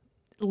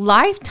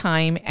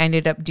 Lifetime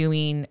ended up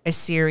doing a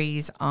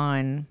series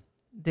on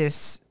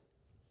this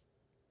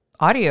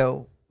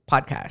audio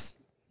podcast,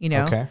 you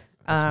know? Okay.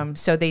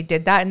 So they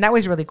did that, and that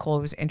was really cool.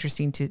 It was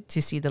interesting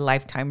to see the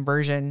lifetime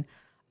version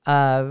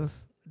of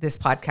this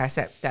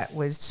podcast that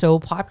was so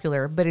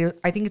popular. But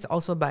I think it's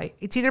also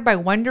it's either by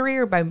Wondery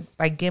or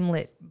by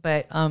Gimlet,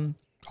 but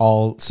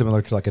all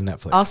similar to like a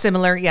Netflix. all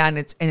similar, yeah. And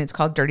it's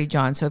called Dirty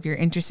John. So if you're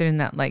interested in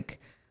that like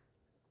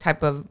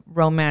type of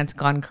romance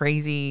gone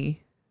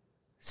crazy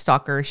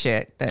stalker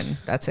shit, then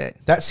that's it.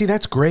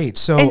 That's great.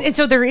 So And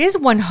so there is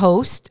one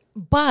host,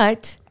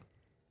 but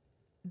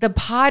the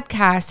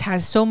podcast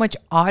has so much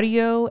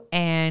audio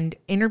and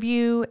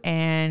interview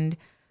and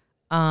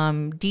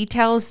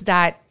details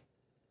that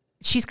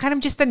she's kind of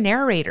just the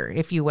narrator,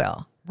 if you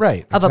will,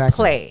 right of a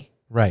play,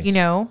 right? You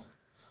know,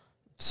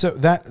 so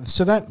that's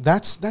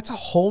a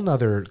whole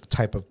nother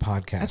type of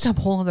podcast. that's a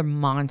whole other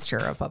monster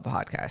of a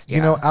podcast. Yeah.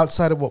 You know,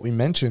 outside of what we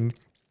mentioned,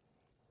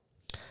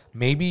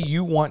 maybe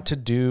you want to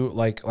do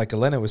like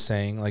Elena was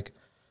saying, like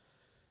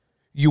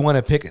you want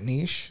to pick a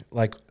niche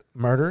like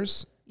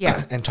murders.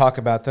 Yeah. And talk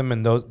about them,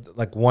 and those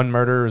like one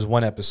murder is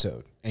one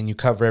episode, and you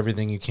cover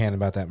everything you can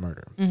about that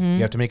murder. Mm-hmm.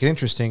 You have to make it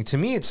interesting. To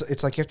me,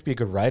 it's like you have to be a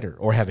good writer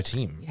or have a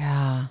team.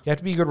 Yeah. You have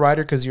to be a good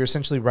writer because you're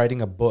essentially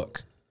writing a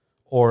book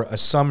or a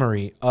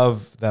summary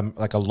of them,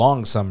 like a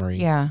long summary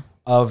Yeah.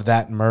 of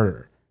that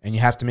murder, and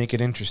you have to make it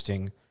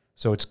interesting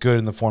so it's good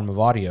in the form of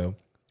audio.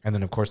 And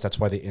then, of course, that's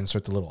why they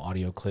insert the little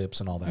audio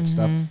clips and all that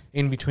stuff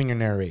in between your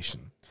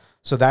narration.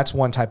 So that's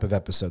one type of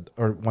episode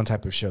or one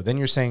type of show. Then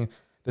you're saying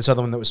this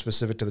other one that was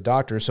specific to the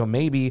doctor. So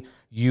maybe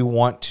you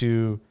want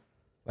to,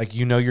 like,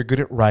 you're good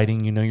at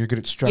writing, you're good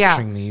at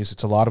structuring these.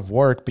 It's a lot of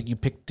work, but you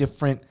pick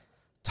different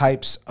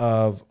types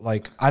of,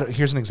 like,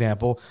 here's an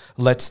example.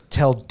 Let's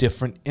tell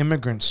different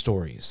immigrant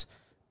stories.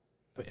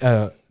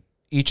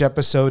 Each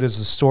episode is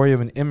the story of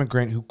an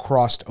immigrant who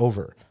crossed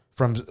over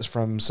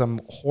from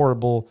some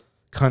horrible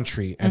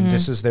country, and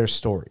this is their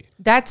story.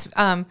 That's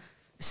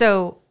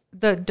so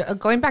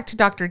going back to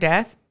Dr.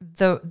 Death,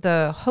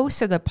 the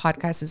host of the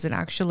podcast is an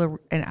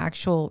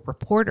actual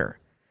reporter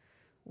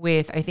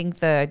with, I think,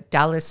 the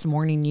Dallas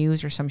Morning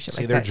News or some shit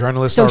like that. They're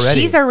journalists so already.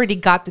 She's already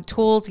got the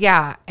tools,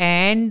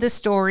 and the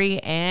story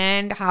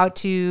and how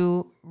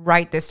to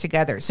write this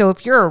together. So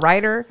if you're a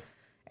writer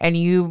and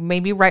you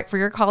maybe write for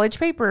your college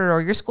paper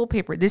or your school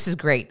paper, this is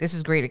great. This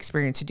is a great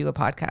experience to do a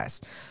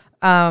podcast.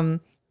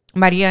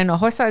 Maria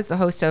Hinojosa is the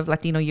host of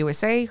Latino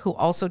USA, who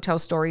also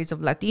tells stories of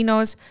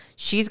Latinos.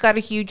 She's got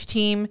a huge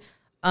team,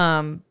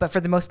 but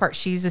for the most part,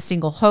 she's a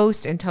single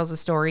host and tells a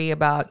story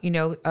about,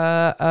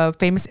 a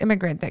famous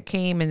immigrant that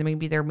came, and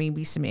maybe there may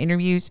be some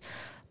interviews.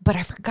 But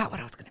I forgot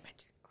what I was going to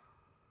mention.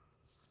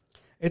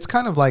 It's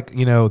kind of like,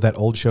 that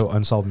old show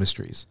Unsolved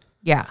Mysteries.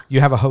 Yeah.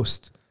 You have a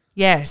host,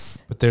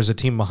 Yes. but there's a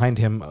team behind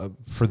him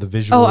for the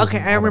visuals. Oh, okay.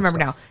 and I all that remember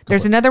stuff. now.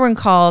 There's another one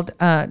called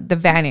The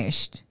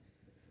Vanished.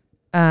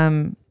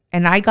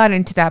 And I got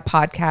into that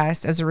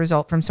podcast as a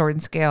result from Sword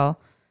and Scale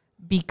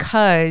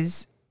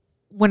because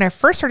when I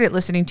first started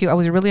listening to, I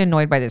was really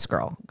annoyed by this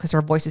girl because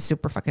her voice is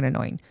super fucking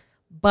annoying.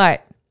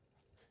 But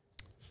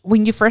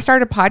when you first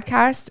start a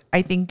podcast,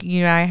 I think you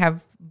and I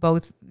have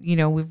both,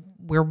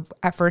 we're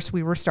at first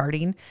we were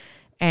starting,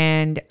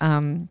 and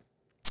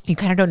you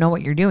kind of don't know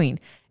what you're doing.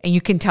 And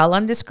you can tell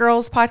on this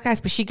girl's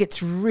podcast, but she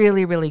gets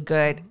really, really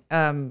good.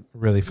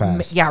 Really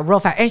fast. Yeah, real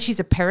fast. And she's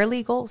a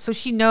paralegal, so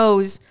she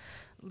knows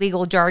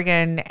legal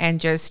jargon and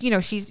just,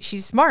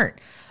 she's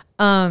smart.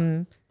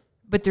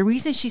 But the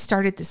reason she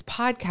started this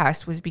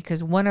podcast was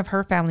because one of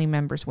her family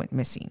members went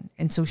missing.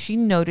 And so she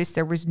noticed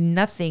there was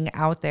nothing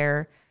out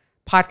there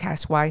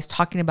podcast wise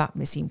talking about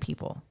missing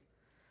people.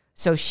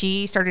 So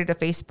she started a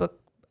Facebook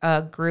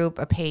group,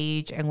 a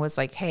page, and was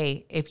like,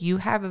 hey, if you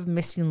have a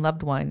missing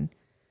loved one,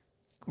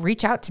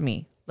 reach out to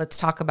me. Let's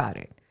talk about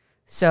it.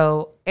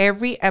 So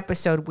every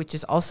episode, which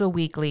is also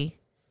weekly,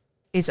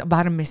 is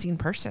about a missing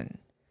person.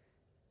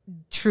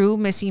 True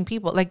missing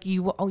people. Like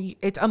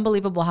it's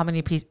unbelievable how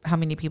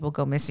many people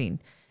go missing.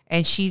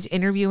 And she's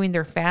interviewing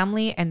their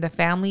family, and the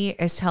family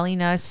is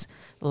telling us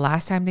the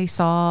last time they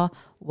saw,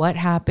 what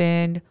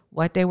happened,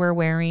 what they were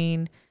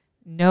wearing.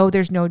 No,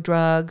 there's no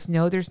drugs.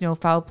 No, there's no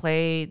foul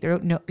play.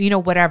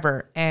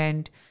 Whatever.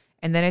 And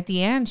then at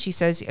the end, she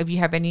says, if you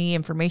have any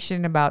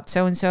information about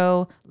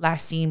so-and-so,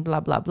 last seen,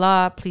 blah, blah,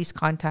 blah, please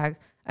contact.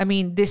 I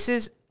mean, this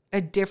is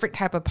a different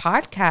type of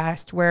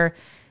podcast where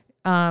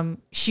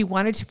she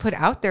wanted to put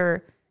out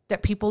there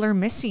that people are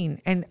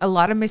missing, and a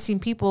lot of missing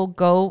people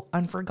go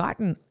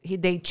unforgotten.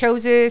 They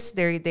chose this,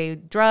 they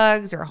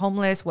drugs or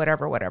homeless,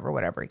 whatever.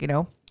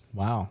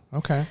 Wow.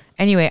 Okay.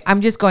 Anyway, I'm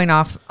just going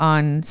off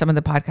on some of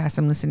the podcasts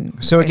I'm listening.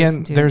 So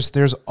again,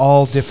 there's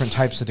all different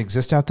types that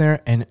exist out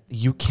there, and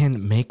you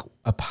can make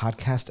a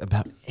podcast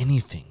about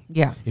anything.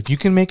 Yeah. If you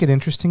can make it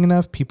interesting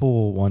enough, people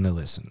will want to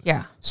listen.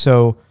 Yeah.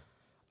 So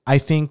I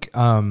think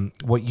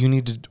what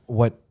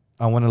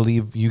I want to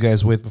leave you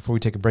guys with before we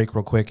take a break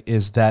real quick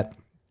is that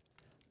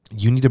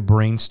you need to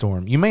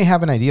brainstorm. You may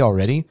have an idea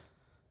already,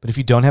 but if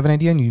you don't have an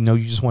idea and you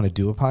just want to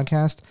do a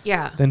podcast,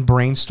 then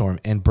brainstorm.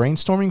 And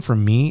brainstorming for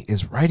me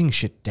is writing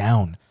shit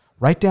down.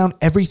 Write down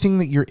everything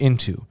that you're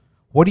into.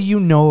 What do you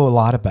know a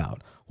lot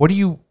about?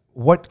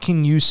 What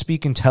can you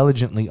speak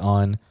intelligently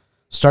on?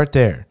 Start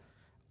there.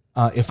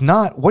 If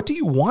not, what do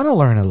you want to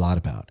learn a lot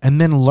about? And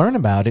then learn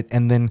about it,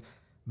 and then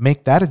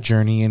make that a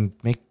journey, and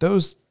make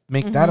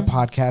that a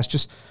podcast.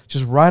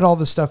 Just write all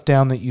the stuff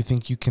down that you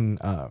think you can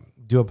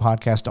do a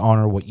podcast on,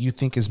 or what you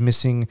think is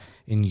missing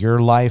in your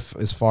life,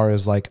 as far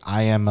as like,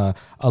 I am a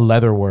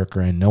leather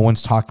worker and no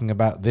one's talking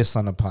about this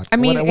on a podcast. I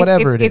mean,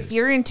 whatever it is. If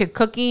you're into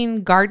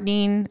cooking,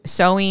 gardening,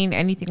 sewing,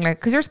 anything like,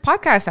 because there's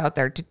podcasts out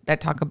there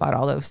that talk about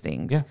all those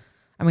things. Yeah.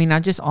 I mean,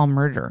 not just all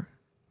murder.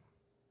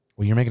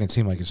 Well, you're making it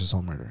seem like it's just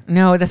all murder.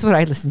 No, that's what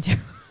I listen to.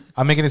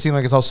 I'm making it seem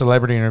like it's all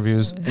celebrity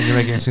interviews, and you're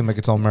making it seem like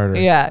it's all murder.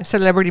 Yeah,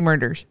 celebrity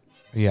murders.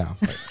 Yeah.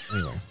 But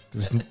anyway,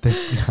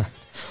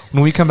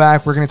 when we come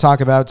back, we're going to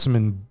talk about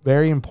some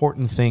very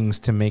important things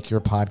to make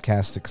your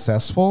podcast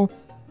successful.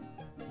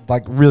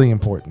 Like, really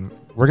important.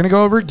 We're going to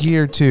go over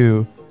gear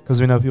too,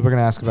 because we know people are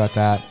going to ask about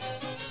that.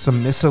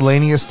 Some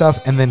miscellaneous stuff.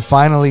 And then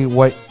finally,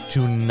 what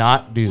to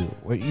not do.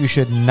 What you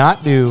should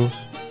not do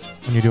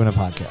when you're doing a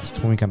podcast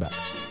when we come back.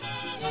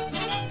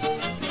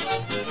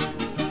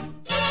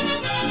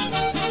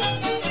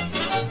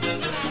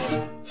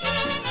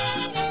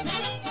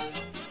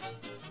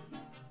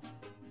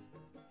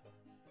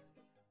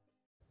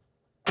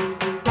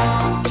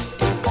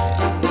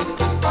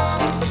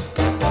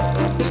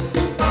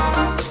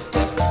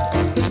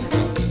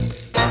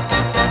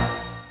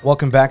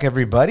 Welcome back,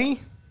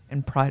 everybody.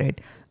 And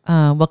prodded.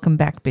 Welcome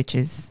back,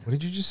 bitches. What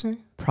did you just say?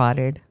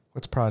 Prodded.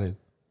 What's prodded?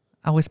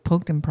 I was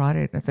poked and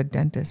prodded at the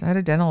dentist. I had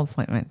a dental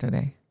appointment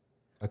today.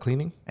 A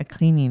cleaning? A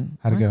cleaning.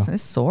 How'd it go?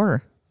 It's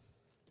sore.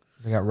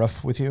 They got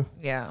rough with you?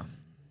 Yeah.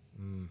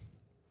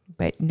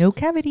 But no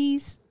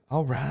cavities.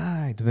 All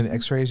right. Did the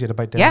x-rays, you had to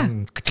bite down Yeah.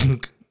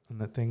 and on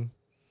that thing?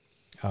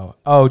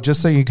 Oh,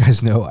 just so you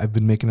guys know, I've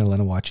been making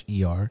Elena watch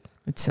ER.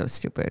 It's so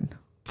stupid.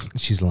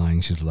 She's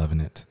lying. She's loving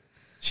it.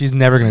 She's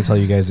never going to tell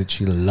you guys that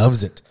she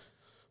loves it.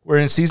 We're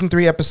in season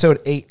 3, episode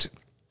 8.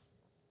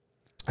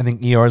 I think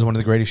ER is one of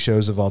the greatest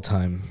shows of all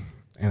time.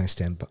 And I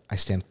stand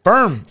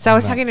firm. So I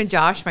was talking to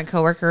Josh, my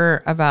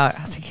coworker, about,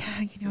 I was like,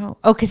 yeah,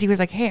 because he was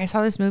like, hey, I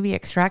saw this movie,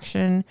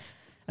 Extraction.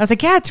 I was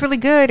like, yeah, it's really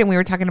good. And we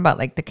were talking about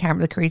like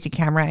the crazy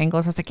camera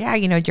angles. I was like,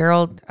 yeah,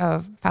 Gerald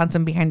found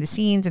some behind the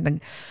scenes, and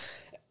then,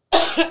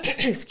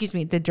 excuse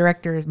me, the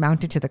director is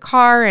mounted to the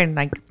car, and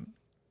like,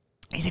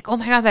 he's like, oh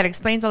my God, that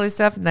explains all this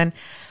stuff. And then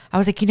I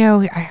was like,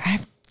 I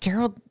have,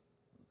 Gerald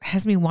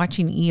has me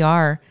watching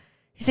ER.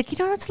 He's like,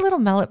 that's a little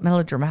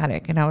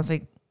melodramatic. And I was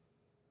like,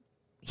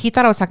 he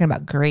thought I was talking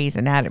about Grey's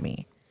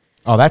Anatomy.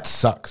 Oh, that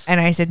sucks. And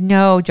I said,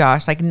 no,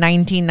 Josh, like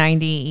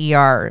 1990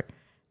 ER.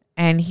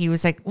 And he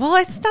was like, well,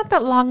 it's not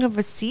that long of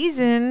a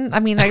season. I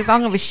mean, like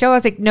long of a show. I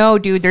was like, no,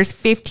 dude, there's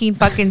 15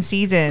 fucking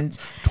seasons.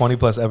 20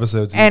 plus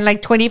episodes. And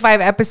like 25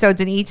 episodes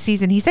in each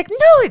season. He's like,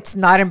 no, it's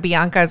not. And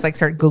Bianca's like,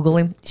 start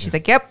Googling. She's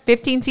like, yep,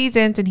 15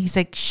 seasons. And he's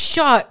like,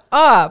 shut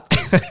up.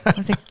 I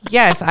was like,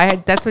 yes,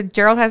 that's what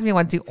Gerald has me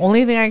on. It's the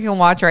only thing I can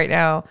watch right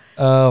now.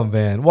 Oh,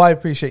 man. Well, I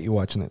appreciate you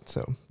watching it.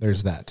 So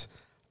there's that.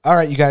 All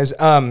right, you guys,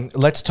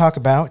 let's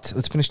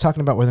finish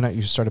talking about whether or not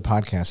you should start a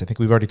podcast. I think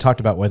we've already talked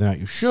about whether or not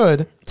you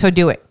should. So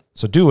do it.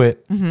 So do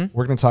it. Mm-hmm.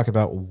 We're going to talk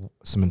about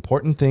some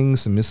important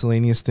things, some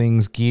miscellaneous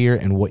things, gear,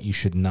 and what you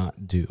should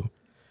not do.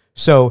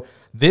 So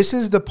this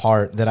is the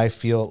part that I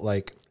feel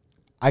like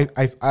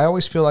I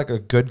always feel like a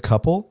good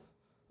couple,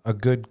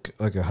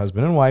 like a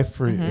husband and wife,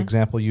 for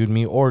example, you and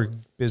me, or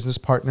business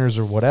partners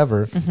or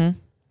whatever,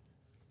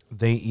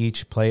 they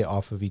each play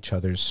off of each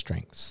other's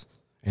strengths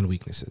and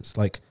weaknesses.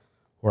 Like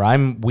where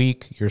I'm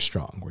weak, you're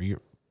strong, where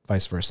you're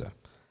vice versa.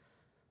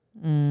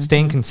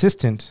 Staying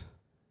consistent,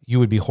 you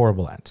would be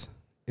horrible at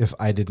if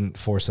I didn't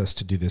force us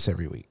to do this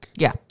every week.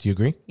 Yeah. Do you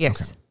agree?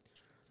 Yes. Okay.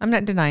 I'm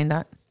not denying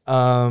that.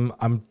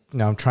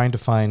 I'm trying to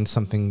find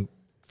something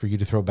for you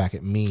to throw back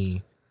at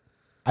me.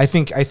 I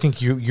think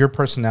your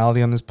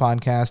personality on this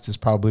podcast is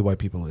probably why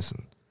people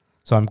listen.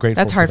 So I'm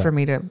grateful. That's hard for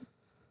me to.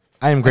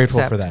 I am grateful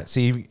accept. for that.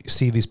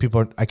 See these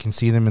people. I can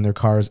see them in their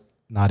cars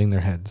nodding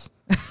their heads,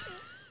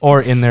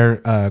 or in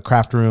their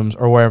craft rooms,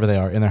 or wherever they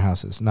are in their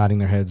houses, nodding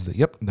their heads.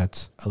 That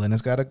that's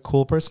Elena's got a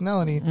cool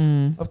personality.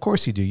 Of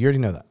course you do. You already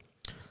know that.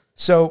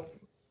 So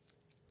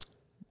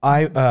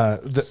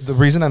the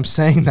reason I'm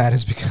saying that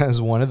is because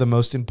one of the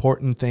most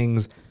important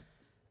things,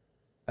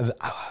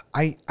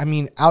 I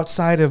mean,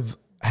 outside of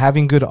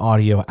having good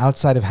audio,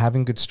 outside of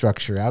having good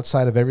structure,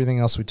 outside of everything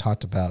else we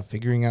talked about,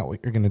 figuring out what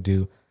you're going to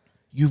do,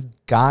 you've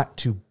got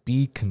to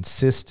be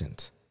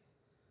consistent.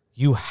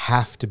 You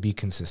have to be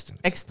consistent.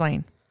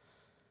 Explain.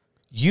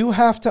 You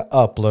have to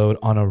upload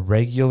on a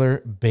regular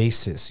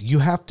basis. You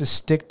have to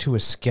stick to a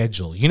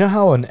schedule. You know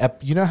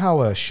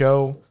how a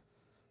show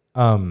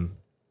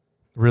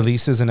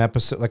releases an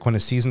episode, like when a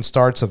season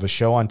starts of a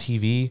show on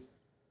TV,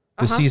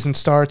 the season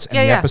starts and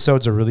the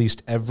episodes are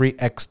released every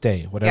X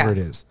day, whatever it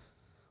is.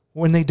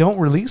 When they don't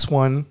release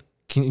one,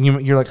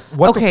 you're like,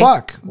 what the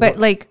fuck? But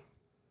like,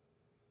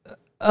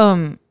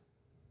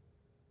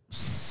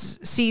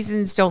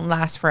 seasons don't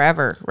last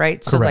forever,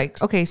 right? So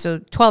Correct. like, okay, so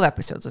 12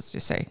 episodes, let's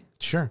just say.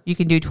 Sure. You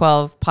can do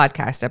 12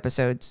 podcast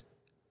episodes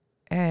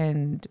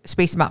and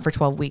space them out for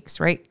 12 weeks,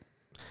 right?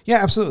 Yeah,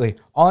 absolutely.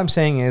 All I'm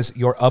saying is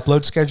your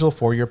upload schedule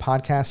for your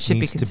podcast Should be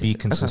needs to be consistent.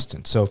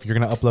 consistent. So if you're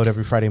going to upload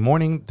every Friday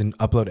morning, then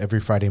upload every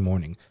Friday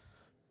morning.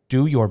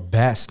 Do your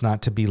best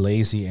not to be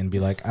lazy and be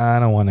like, I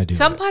don't want to do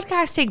Some that.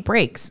 podcasts take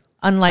breaks,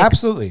 unlike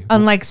Absolutely.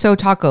 unlike So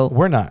Taco.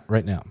 We're not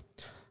right now.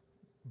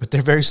 But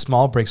they're very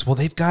small breaks. Well,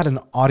 they've got an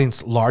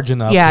audience large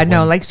enough. Yeah, that no,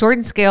 when- like Sword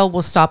and Scale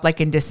will stop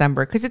like in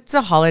December because it's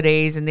the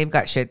holidays and they've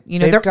got shit. You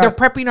know, They've they're got-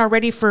 prepping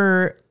already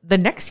for the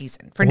next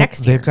season, for well,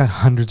 next year. They've got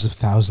hundreds of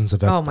thousands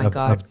of, Oh my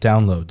God. of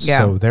downloads. Yeah.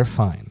 So they're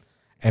fine.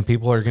 And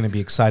people are going to be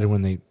excited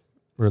when they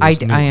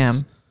release new I ones.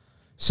 am.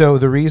 So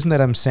the reason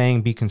that I'm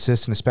saying be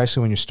consistent,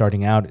 especially when you're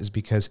starting out, is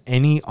because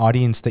any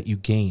audience that you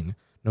gain,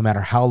 no matter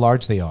how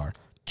large they are,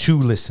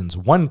 2 listens,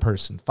 1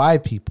 person,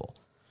 5 people,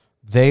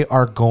 they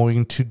are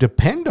going to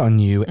depend on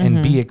you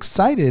and be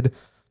excited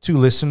to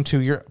listen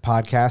to your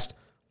podcast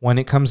when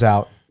it comes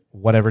out,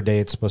 whatever day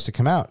it's supposed to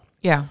come out.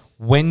 Yeah.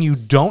 When you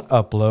don't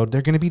upload,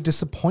 they're going to be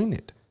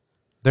disappointed.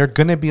 They're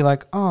going to be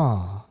like,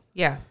 oh.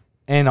 Yeah.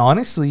 And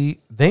honestly,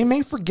 they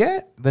may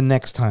forget the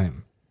next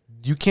time.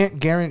 You can't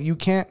guarantee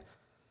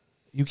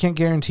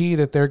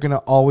that they're going to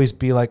always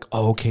be like,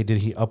 oh, okay, did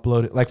he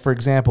upload it? Like, for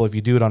example, if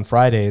you do it on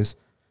Fridays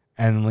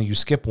and when you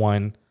skip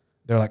one,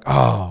 they're like,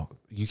 oh,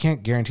 you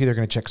can't guarantee they're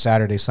going to check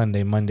Saturday,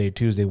 Sunday, Monday,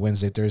 Tuesday,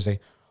 Wednesday, Thursday,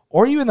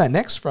 or even that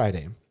next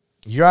Friday.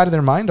 You're out of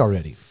their mind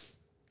already.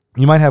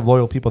 You might have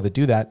loyal people that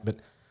do that, but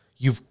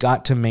you've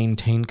got to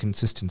maintain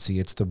consistency.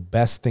 It's the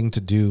best thing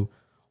to do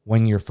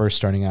when you're first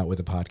starting out with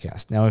a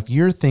podcast. Now, if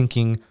you're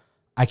thinking,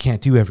 I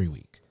can't do every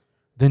week,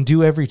 then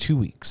do every 2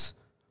 weeks.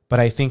 But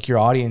I think your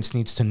audience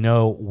needs to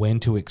know when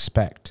to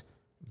expect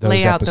those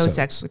Lay out episodes. those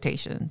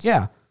expectations.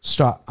 Yeah.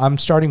 I'm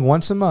starting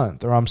once a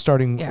month, or I'm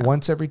starting Yeah.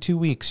 once every 2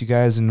 weeks, you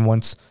guys. And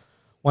once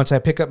I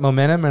pick up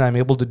momentum and I'm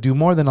able to do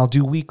more, then I'll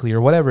do weekly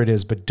or whatever it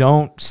is. But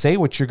don't say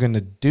what you're going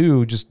to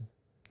do. Just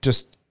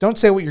don't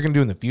say what you're going to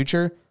do in the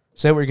future.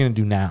 Say what you're going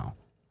to do now.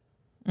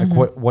 Like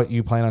what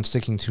you plan on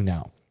sticking to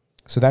now.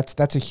 So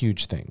that's a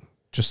huge thing.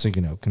 Just so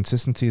you know,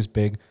 consistency is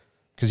big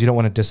because you don't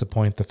want to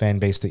disappoint the fan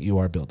base that you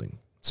are building.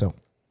 So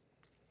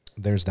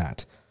there's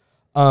that.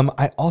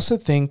 I also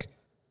think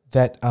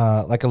that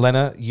like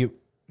Elena, you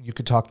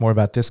could talk more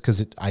about this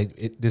because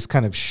this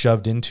kind of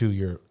shoved into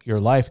your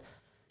life.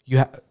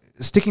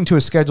 Sticking to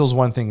a schedule is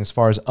one thing as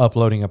far as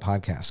uploading a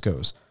podcast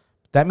goes.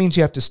 That means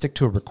you have to stick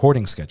to a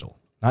recording schedule.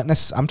 Not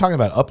necessarily. I'm talking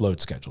about upload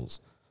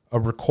schedules. A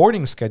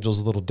recording schedule is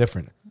a little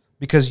different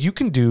because you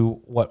can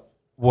do what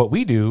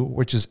we do,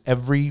 which is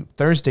every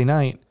Thursday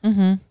night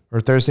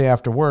or Thursday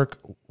after work,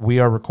 we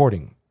are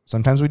recording.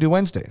 Sometimes we do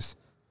Wednesdays,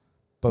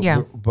 but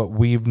Yeah. but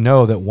we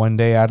know that one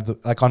day out of the,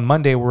 like on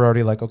Monday, we're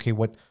already like, okay,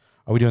 what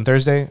are we doing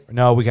Thursday?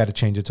 No, we got to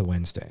change it to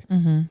Wednesday.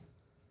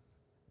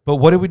 But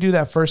what did we do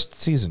that first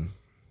season?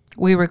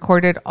 We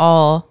recorded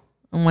all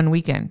in one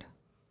weekend.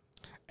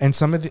 And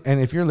and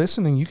if you're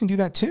listening, you can do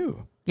that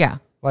too. Yeah.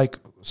 Like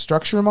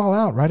structure them all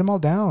out, write them all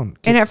down.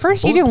 And Get at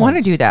first you bullet didn't want to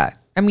points. do that.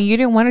 I mean, you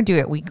didn't want to do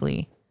it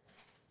weekly.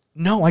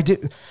 No, I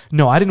did.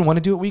 No, I didn't want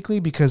to do it weekly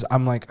because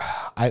I'm like,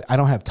 I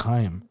don't have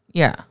time.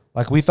 Yeah.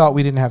 Like we thought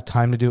we didn't have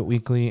time to do it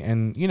weekly,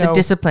 and you know, The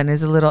discipline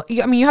is a little,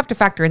 I mean, you have to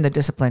factor in the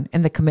discipline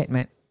and the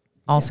commitment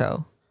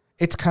also,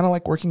 it's kind of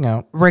like working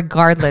out.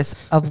 regardless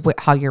of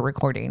how you're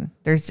recording.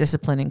 There's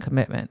discipline and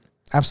commitment.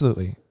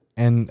 Absolutely.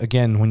 And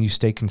again, when you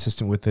stay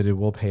consistent with it, it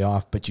will pay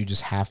off, but you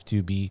just have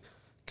to be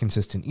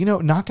consistent. You know,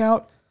 knock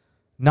out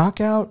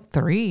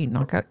 3,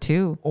 knock out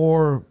 2.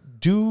 or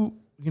do,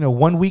 you know,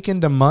 1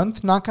 weekend a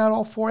month, knock out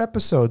all 4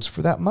 episodes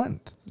for that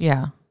month.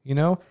 Yeah. You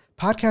know,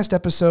 podcast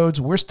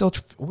episodes, we're still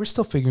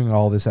figuring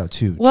all this out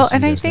too. Well, just so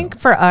and you I guys think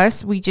know. for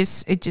us,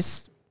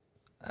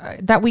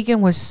 that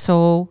weekend was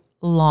so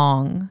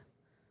long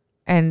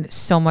and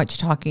so much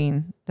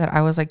talking that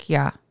I was like,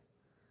 yeah.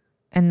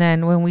 And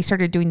then when we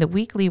started doing the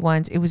weekly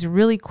ones, it was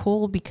really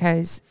cool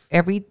because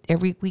every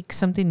week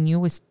something new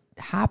was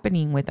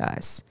happening with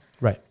us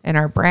right. and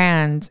our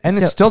brands. And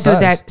it still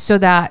does. So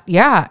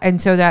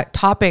that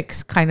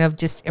topics kind of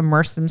just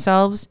immerse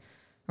themselves.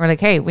 We're like,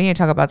 hey, we need to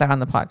talk about that on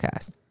the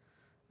podcast.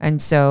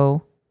 And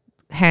so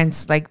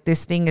hence like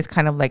this thing is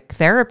kind of like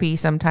therapy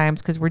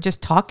sometimes because we're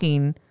just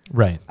talking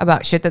Right.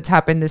 about shit that's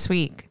happened this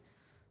week.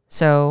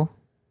 So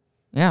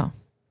yeah.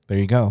 There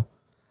you go.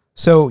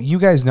 So you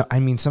guys know, I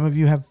mean, some of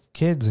you have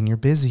kids and you're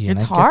busy. And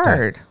It's I get that.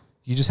 hard.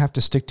 You just have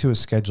to stick to a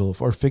schedule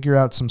or figure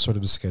out some sort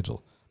of a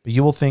schedule. But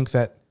you will think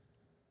that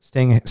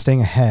staying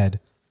ahead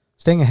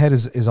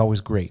is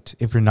always great.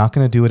 If you're not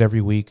going to do it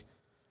every week,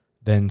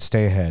 then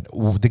stay ahead.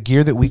 The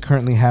gear that we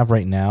currently have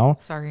right now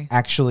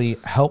actually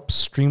helps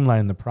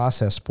streamline the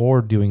process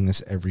for doing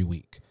this every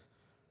week.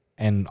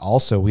 And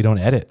also we don't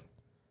edit,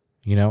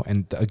 you know,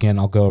 and again,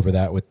 I'll go over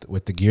that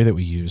with the gear that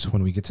we use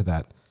when we get to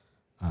that.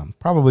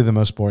 Probably the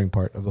most boring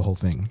part of the whole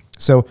thing.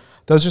 So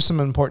those are some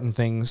important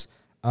things.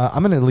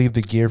 I'm going to leave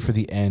the gear for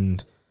the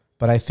end,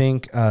 but I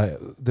think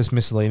this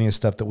miscellaneous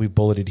stuff that we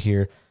bulleted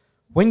here,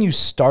 when you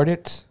start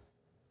it,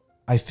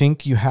 I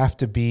think you have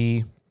to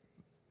be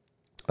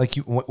like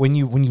when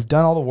you've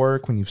done all the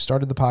work, when you've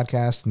started the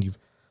podcast and you've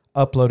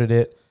uploaded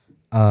it,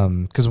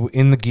 Because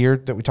in the gear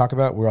that we talk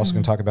about, we're also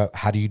going to talk about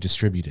how do you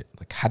distribute it?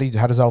 Like how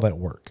does all that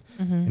work?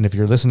 And if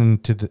you've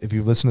listened to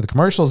the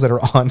commercials that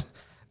are on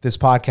this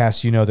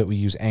podcast, you know that we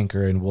use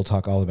Anchor, and we'll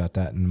talk all about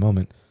that in a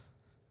moment.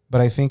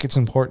 But I think it's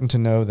important to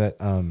know that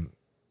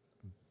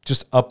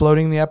just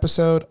uploading the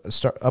episode,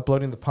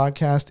 uploading the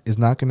podcast is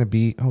not going to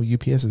be. Oh,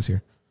 UPS is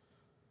here.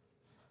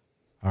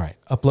 All right,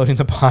 uploading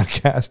the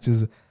podcast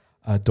is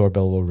a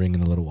doorbell will ring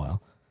in a little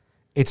while.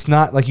 It's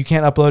not like you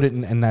can't upload it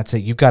and that's it.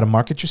 You've got to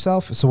market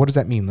yourself. So what does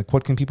that mean? Like,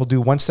 what can people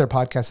do once their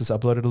podcast is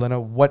uploaded,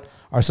 Elena? What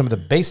are some of the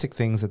basic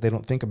things that they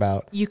don't think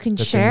about? You can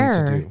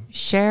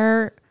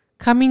share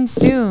coming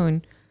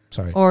soon.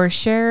 Sorry. Or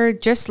share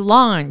just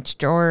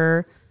launched,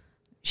 or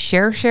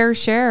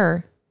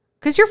share.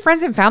 Because your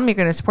friends and family are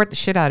going to support the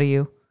shit out of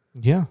you.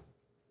 Yeah.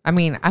 I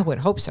mean, I would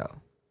hope so.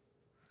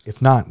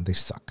 If not, they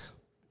suck.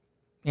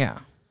 Yeah.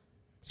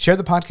 Share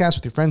the podcast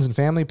with your friends and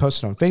family.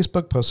 Post it on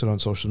Facebook. Post it on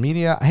social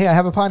media. Hey, I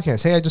have a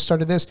podcast. Hey, I just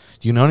started this.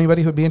 Do you know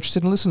anybody who would be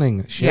interested in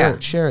listening? Share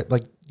it.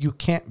 Like, you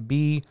can't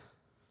be...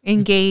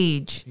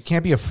 Engage. You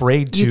can't be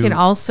afraid to. You can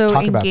also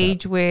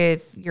engage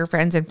with your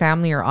friends and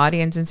family or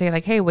audience and say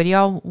like, hey, do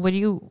you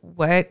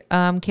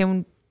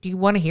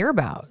want to hear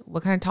about?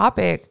 What kind of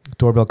topic?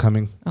 Doorbell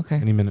coming. Okay.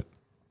 Any minute.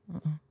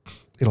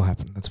 It'll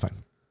happen. That's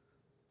fine.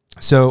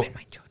 So...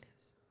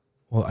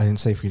 Well, I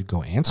didn't say for you to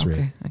go answer it.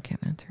 Okay, I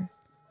can't answer.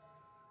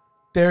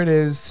 There it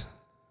is.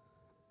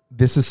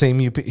 This is the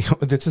same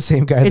It's the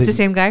same guy. It's the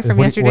same guy from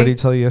yesterday. What did he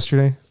tell you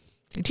yesterday?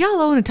 Do y'all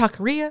want to talk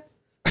Korea?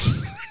 I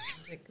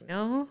was like,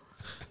 no.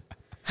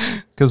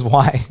 Because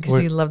why? Because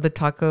he loved the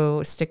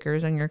taco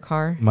stickers on your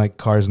car. My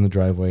car's in the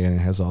driveway and it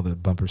has all the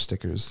bumper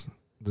stickers.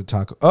 The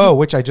taco. Oh,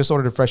 which I just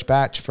ordered a fresh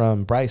batch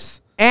from Bryce.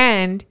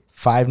 And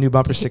 5 new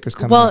bumper stickers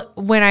coming. Well,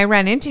 when I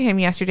ran into him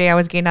yesterday, I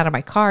was getting out of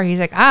my car. He's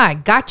like, I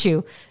got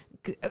you.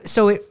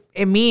 So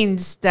it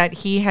means that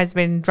he has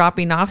been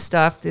dropping off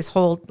stuff this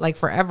whole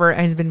forever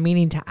and has been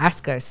meaning to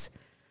ask us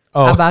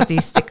about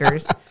these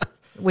stickers,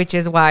 which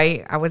is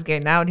why I was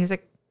getting out. And he's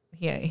like,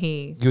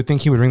 he. You would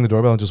think he would ring the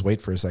doorbell and just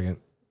wait for a second.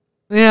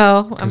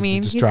 No, I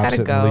mean, he's got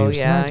to go.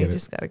 Yeah, he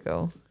just got to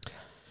go.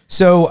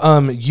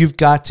 So you've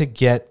got to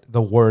get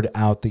the word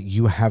out that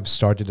you have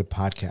started a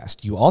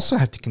podcast. You also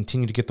have to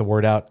continue to get the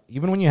word out,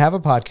 even when you have a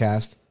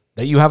podcast,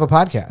 that you have a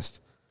podcast.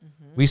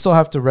 We still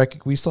have to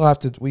we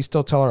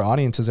still tell our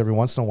audiences every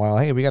once in a while,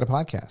 hey, we got a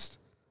podcast.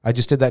 I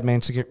just did that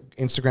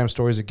Instagram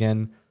stories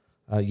again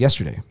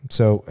yesterday.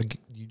 So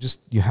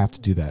you have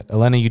to do that.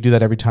 Elena, you do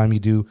that every time you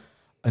do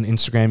an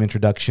Instagram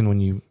introduction. When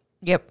you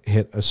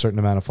hit a certain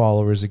amount of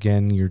followers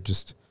again, you're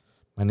just,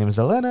 my name is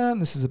Elena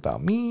and this is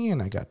about me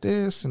and I got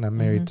this and I'm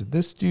married to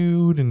this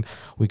dude and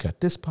we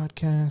got this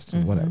podcast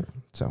and whatever.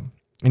 So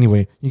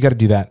anyway, you got to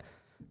do that.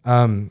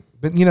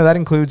 But that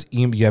includes,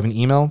 you have an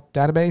email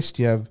database.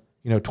 You have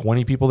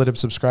 20 people that have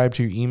subscribed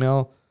to your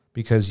email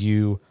because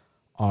you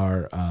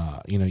are,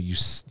 you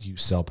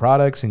sell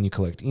products and you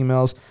collect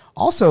emails.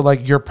 Also,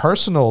 like your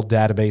personal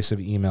database of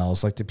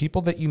emails, like the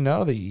people that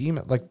that you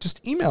email, like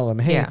just email them.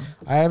 Hey,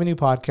 I have a new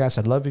podcast.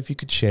 I'd love if you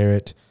could share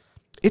it.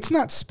 It's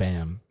not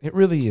spam. It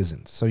really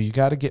isn't. So you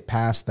got to get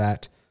past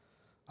that.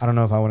 I don't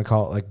know if I want to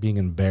call it like being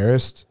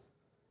embarrassed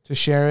to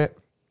share it.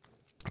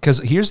 Because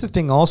here's the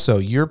thing also,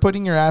 you're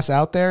putting your ass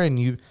out there and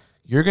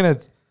you're going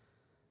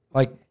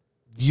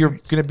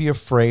to be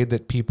afraid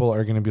that people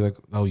are going to be like,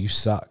 oh, you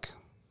suck.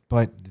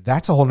 But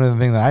that's a whole other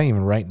thing that I didn't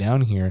even write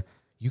down here.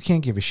 You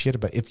can't give a shit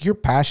about. If you're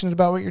passionate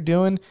about what you're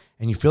doing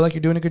and you feel like you're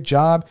doing a good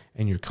job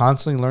and you're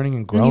constantly learning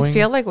and growing. And you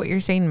feel like what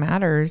you're saying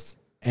matters.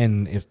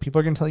 And if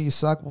people are going to tell you you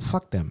suck, well,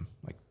 fuck them.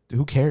 Like,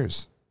 who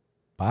cares?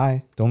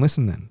 Bye. Don't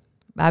listen then.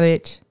 Bye,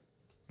 bitch.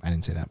 I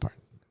didn't say that part.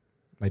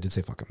 I did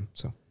say fuck them.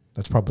 So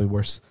that's probably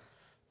worse.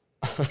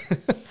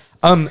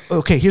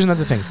 Okay, here's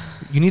another thing.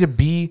 You need to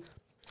be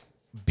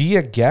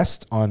a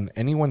guest on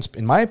anyone's,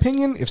 in my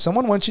opinion, if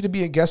someone wants you to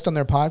be a guest on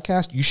their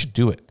podcast, you should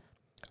do it.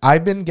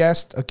 I've been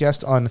a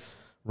guest on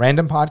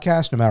random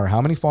podcasts, no matter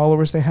how many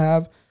followers they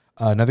have.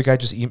 Another guy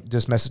just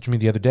messaged me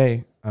the other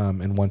day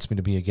and wants me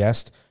to be a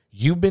guest.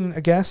 You've been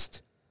a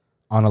guest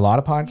on a lot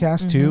of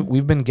podcasts too.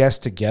 We've been guests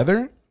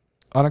together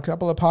on a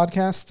couple of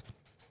podcasts.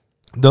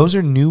 Those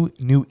are new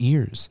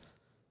ears,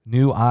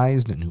 new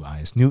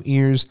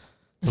ears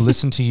to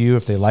listen to you.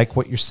 If they like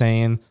what you're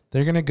saying,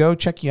 they're going to go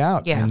check you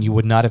out. Yeah. And you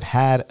would not have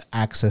had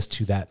access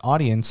to that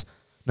audience,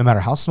 no matter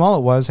how small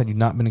it was, had you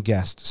not been a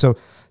guest. So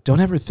don't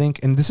ever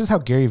think, and this is how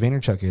Gary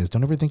Vaynerchuk is,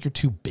 don't ever think you're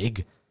too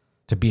big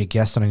to be a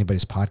guest on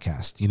anybody's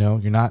podcast.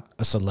 You're not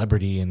a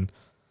celebrity and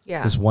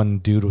this one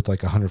dude with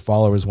like 100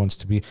 followers wants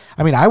to be.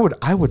 I mean, I would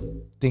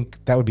think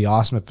that would be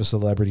awesome if a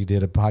celebrity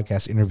did a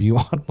podcast interview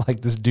on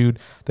like this dude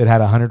that had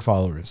 100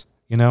 followers.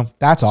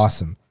 That's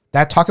awesome.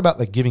 Talk about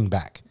like giving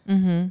back.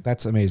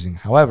 That's amazing.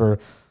 However,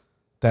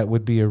 that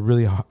would be a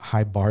really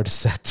high bar to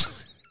set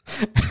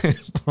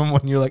from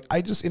when you're like,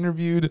 I just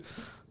interviewed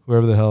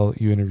whoever the hell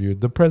you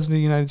interviewed, the president of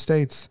the United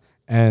States.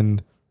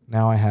 And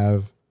now I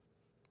have,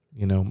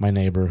 my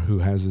neighbor who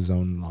has his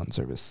own lawn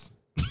service.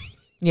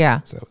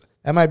 Yeah. So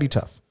that might be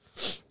tough.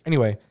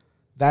 Anyway,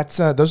 those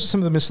are some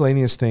of the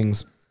miscellaneous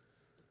things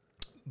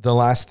the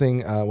last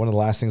thing, one of the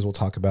last things we'll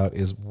talk about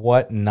is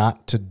what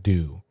not to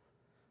do.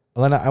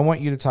 Elena, I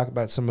want you to talk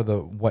about some of the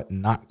what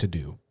not to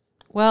do.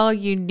 Well,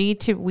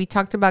 we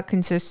talked about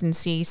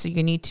consistency, so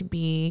you need to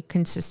be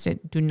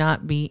consistent. Do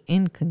not be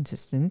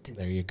inconsistent.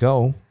 There you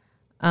go.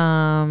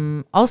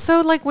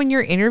 Also, like when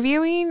you're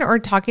interviewing or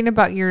talking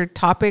about your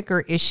topic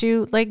or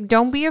issue, like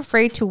don't be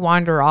afraid to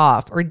wander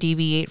off or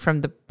deviate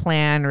from the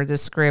plan or the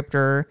script,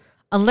 or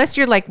unless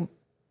you're like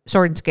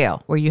Sword and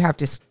Scale where you have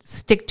to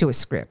stick to a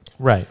script.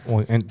 Right.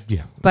 Well, and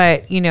yeah.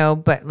 But,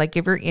 like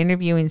if you're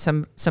interviewing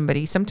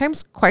somebody,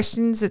 sometimes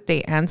questions that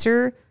they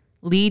answer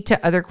lead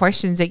to other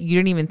questions that you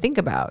didn't even think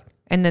about.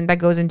 And then that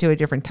goes into a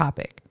different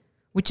topic,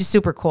 which is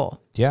super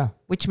cool. Yeah.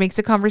 Which makes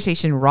the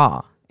conversation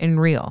raw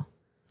and real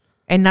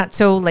and not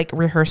so like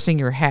rehearsing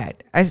your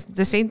head. As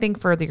the same thing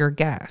for your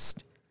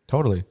guest.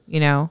 Totally.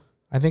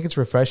 I think it's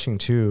refreshing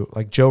too.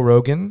 Like Joe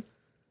Rogan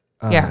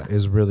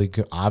is really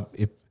good.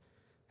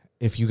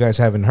 If you guys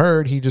haven't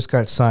heard, he just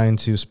got signed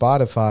to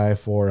Spotify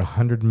for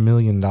 $100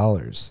 million.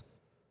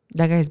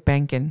 That guy's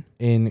banking.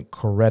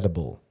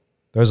 Incredible.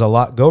 There's a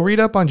lot. Go read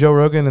up on Joe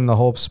Rogan and the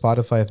whole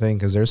Spotify thing,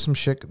 because there's some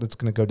shit that's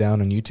going to go down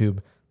on YouTube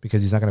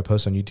because he's not going to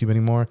post on YouTube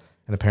anymore.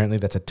 And apparently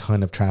that's a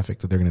ton of traffic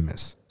that they're going to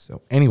miss.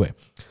 So anyway.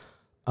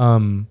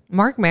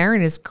 Mark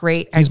Maron is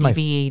great at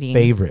deviating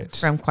favorite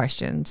from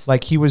questions.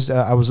 Like he was,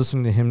 I was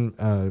listening to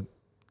him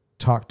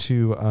talk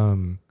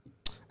to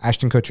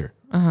Ashton Kutcher.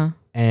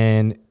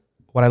 And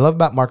what I love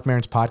about Mark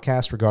Maron's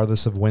podcast,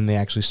 regardless of when they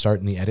actually start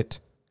in the edit,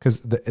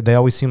 because they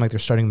always seem like they're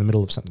starting in the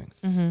middle of something.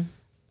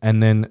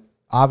 And then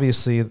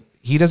obviously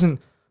he doesn't,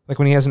 like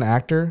when he has an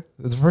actor,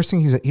 the first thing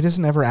he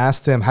doesn't ever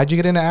ask them, how'd you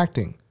get into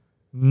acting?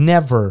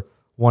 Never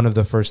one of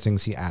the first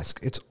things he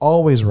asks. It's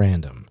always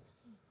random.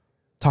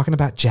 Talking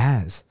about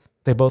jazz.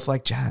 They both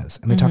like jazz.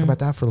 And they talk about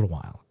that for a little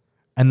while.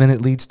 And then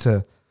it leads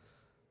to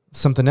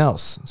something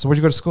else. So where'd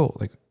you go to school?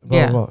 Like,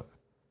 blah, blah, blah.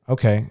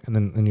 Okay. And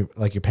then you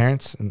like your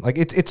parents. And like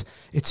it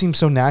seems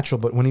so natural.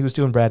 But when he was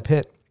doing Brad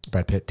Pitt,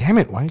 damn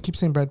it, why do you keep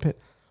saying Brad Pitt?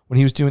 When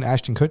he was doing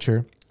Ashton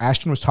Kutcher,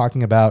 Ashton was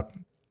talking about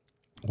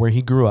where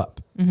he grew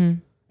up.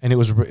 And it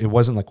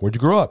wasn't like, where'd you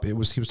grow up? He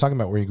was talking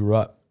about where he grew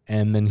up.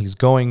 And then he's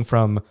going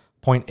from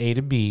point A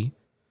to B,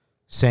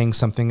 saying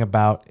something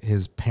about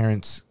his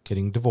parents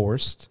getting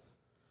divorced.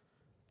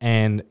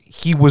 And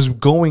he was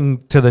going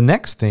to the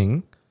next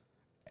thing,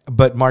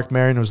 but Mark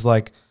Maron was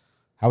like,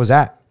 how was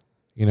that?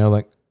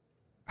 Like,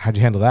 how'd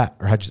you handle that?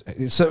 Or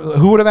so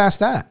who would have asked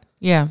that?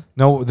 Yeah.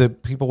 No, the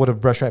people would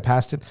have brushed right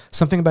past it.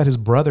 Something about his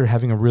brother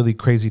having a really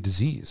crazy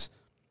disease.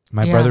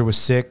 My brother was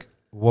sick.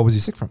 What was he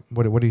sick from?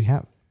 What did he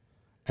have?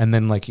 And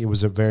then like, it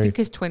was a very, I think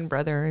his twin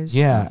brother is.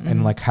 Yeah.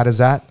 And like, how was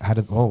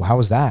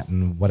that?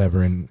 And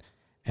whatever.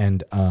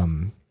 And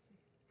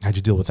how'd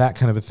you deal with that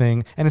kind of a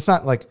thing? And it's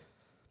not like,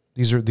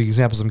 these are the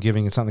examples I'm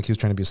giving. It's not like he was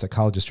trying to be a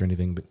psychologist or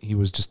anything, but he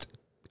was just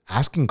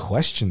asking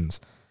questions.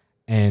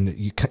 And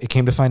it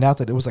came to find out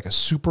that it was like a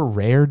super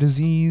rare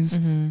disease.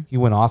 He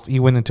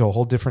went into a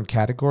whole different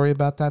category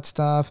about that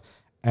stuff.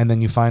 And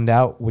then you find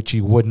out, which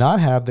he would not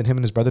have, that him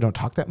and his brother don't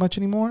talk that much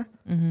anymore.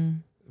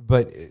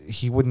 But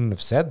he wouldn't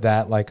have said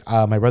that, like,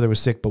 my brother was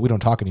sick, but we don't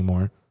talk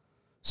anymore.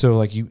 So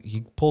like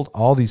he pulled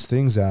all these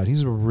things out.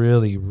 He's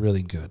really,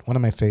 really good. One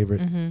of my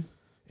favorite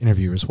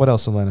interviewers. What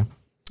else, Elena?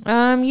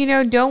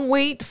 Don't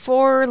wait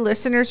for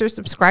listeners or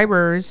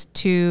subscribers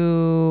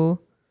to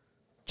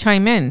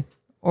chime in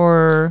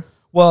or.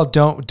 Well,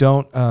 don't.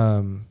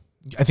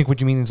 I think what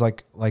you mean is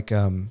like, I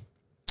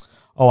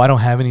don't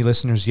have any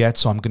listeners yet,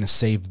 so I'm going to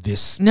save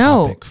this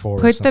topic for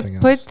something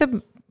else.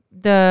 Put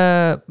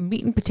the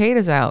meat and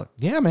potatoes out.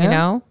 Yeah,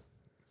 man.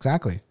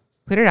 Exactly.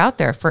 Put it out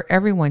there for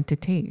everyone to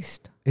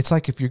taste. It's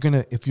like if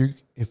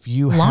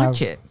you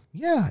launch it.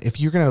 Yeah, if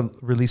you're gonna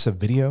release a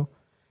video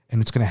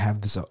and it's gonna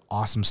have this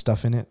awesome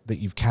stuff in it that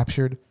you've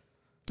captured,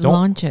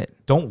 launch it.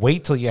 Don't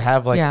wait till you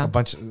have a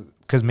bunch,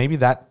 because maybe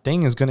that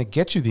thing is gonna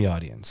get you the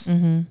audience.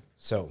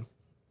 So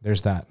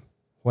there's that.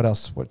 What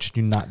else? What should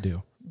you not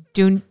do?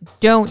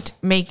 Don't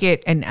make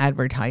it an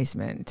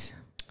advertisement.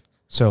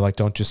 So like,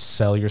 don't just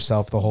sell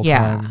yourself the whole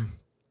time.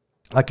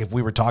 Like if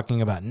we were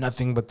talking about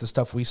nothing but the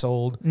stuff we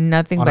sold.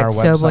 Nothing but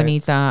So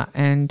Bonita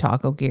and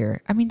Taco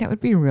Gear. I mean, that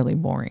would be really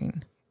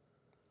boring.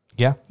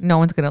 Yeah. No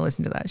one's going to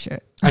listen to that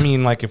shit. I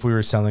mean, like if we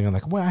were selling, I'm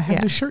like, well, I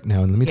have this shirt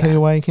now. And let me tell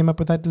you why I came up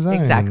with that design.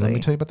 Exactly. And let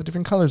me tell you about the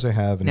different colors I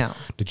have. And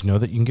did you know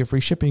that you can get free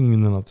shipping?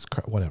 And then all this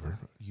crap, whatever.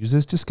 Use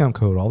this discount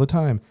code all the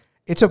time.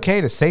 It's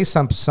okay to say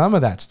some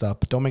of that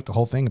stuff, but don't make the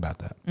whole thing about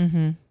that.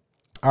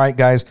 All right,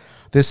 guys.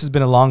 This has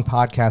been a long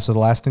podcast. So the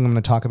last thing I'm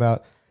going to talk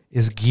about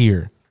is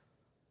gear.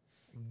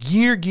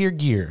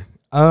 Gear.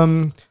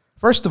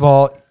 First of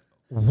all,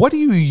 what do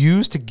you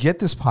use to get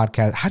this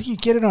podcast? How do you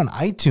get it on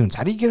iTunes?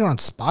 How do you get it on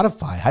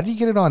Spotify? How do you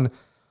get it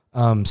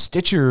on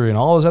Stitcher and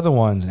all those other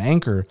ones and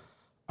Anchor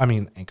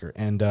and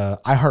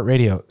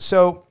iHeartRadio?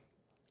 So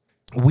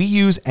we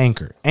use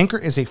Anchor. Anchor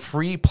is a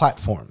free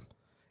platform.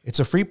 It's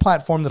a free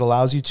platform that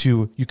allows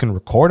you can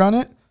record on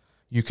it.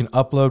 You can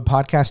upload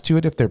podcasts to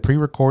it if they're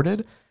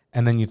pre-recorded,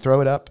 and then you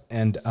throw it up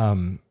and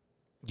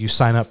you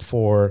sign up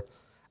for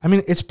I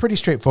mean, it's pretty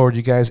straightforward,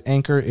 you guys.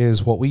 Anchor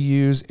is what we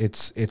use.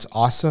 It's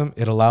awesome.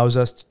 It allows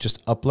us to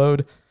just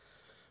upload.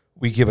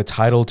 We give a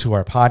title to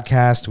our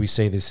podcast. We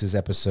say this is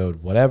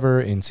episode whatever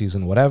in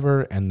season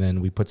whatever, and then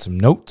we put some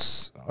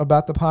notes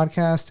about the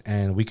podcast,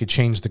 and we could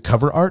change the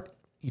cover art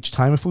each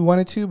time if we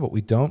wanted to, but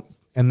we don't.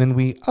 And then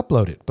we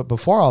upload it. But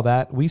before all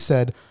that, we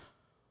said,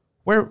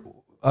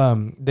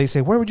 they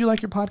say, where would you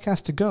like your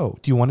podcast to go?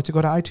 Do you want it to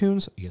go to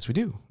iTunes? Yes, we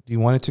do. Do you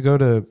want it to go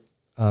to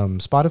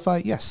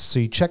Spotify? Yes. So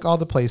you check all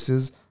the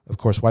places. Of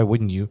course, why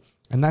wouldn't you?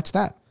 And that's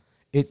that.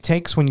 It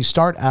takes, when you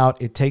start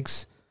out, it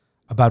takes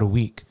about a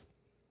week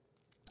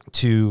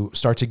to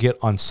start to get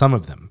on some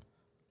of them.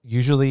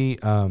 Usually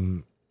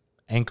Apple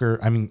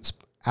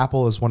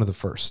is one of the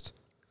first.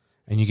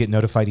 And you get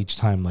notified each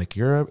time, like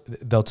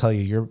they'll tell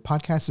you your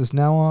podcast is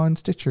now on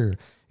Stitcher.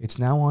 It's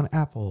now on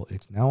Apple.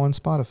 It's now on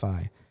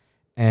Spotify.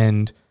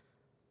 And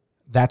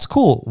that's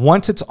cool.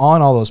 Once it's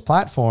on all those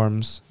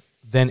platforms,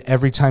 then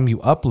every time you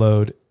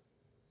upload,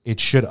 it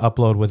should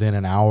upload within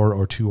an hour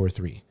or 2 or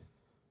 3,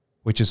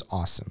 which is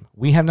awesome.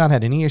 We have not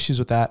had any issues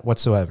with that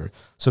whatsoever.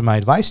 So my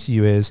advice to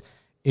you is,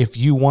 if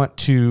you want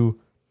to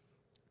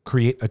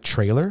create a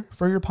trailer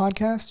for your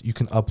podcast, you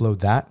can upload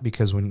that,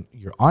 because when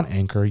you're on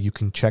Anchor, you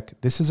can check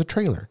this is a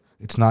trailer.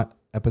 It's not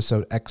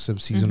episode X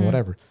of season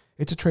whatever.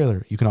 It's a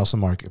trailer. You can also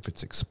mark if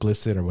it's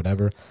explicit or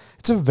whatever.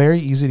 It's a very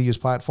easy to use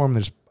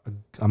platform.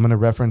 I'm going to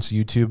reference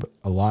YouTube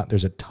a lot.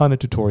 There's a ton of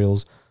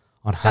tutorials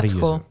on how to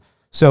use it.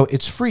 So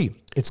it's free.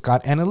 It's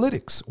got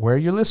analytics. Where are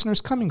your listeners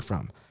coming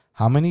from?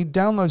 How many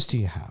downloads do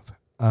you have?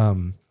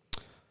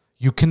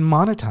 You can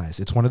monetize.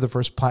 It's one of the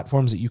first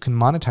platforms that you can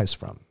monetize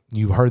from.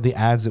 You heard the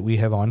ads that we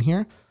have on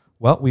here.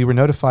 Well, we were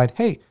notified,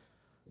 hey,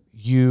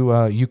 you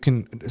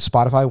can,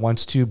 Spotify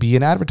wants to be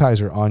an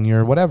advertiser on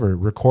your whatever.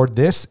 Record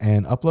this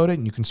and upload it,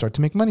 and you can start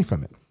to make money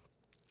from it.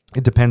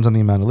 It depends on the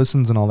amount of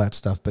listens and all that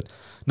stuff, but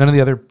none of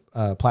the other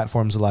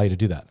platforms allow you to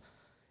do that.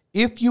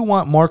 If you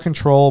want more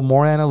control,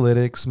 more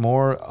analytics,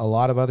 a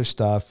lot of other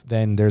stuff,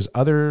 then there's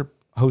other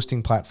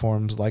hosting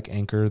platforms like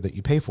Anchor that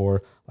you pay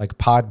for, like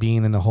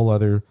Podbean and a whole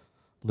other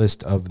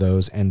list of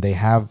those, and they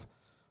have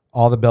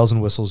all the bells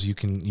and whistles you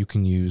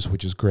can use,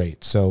 which is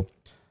great. So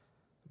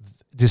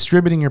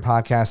distributing your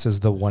podcast is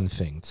the one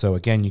thing. So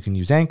again, you can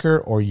use Anchor,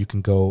 or you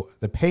can go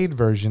the paid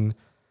version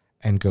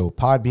and go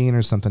Podbean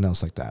or something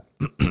else like that.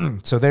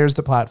 So there's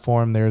the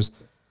platform. There's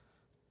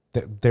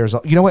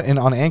you know what? And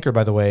on Anchor,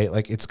 by the way,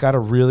 like, it's got a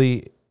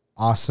really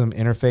awesome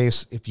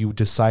interface if you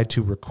decide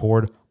to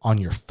record on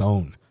your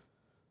phone.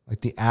 Like,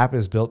 the app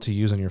is built to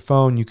use on your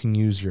phone. You can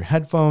use your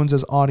headphones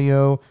as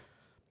audio,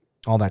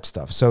 all that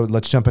stuff. So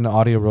let's jump into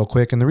audio real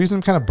quick. And the reason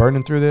I'm kind of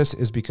burning through this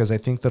is because I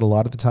think that a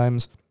lot of the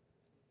times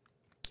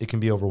it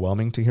can be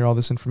overwhelming to hear all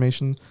this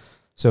information.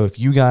 So if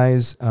you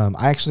guys,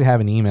 I actually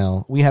have an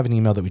email. We have an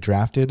email that we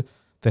drafted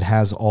that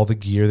has all the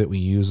gear that we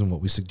use and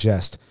what we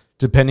suggest,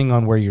 depending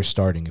on where you're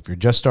starting. If you're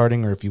just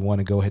starting, or if you want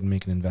to go ahead and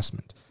make an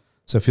investment.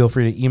 So feel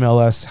free to email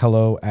us,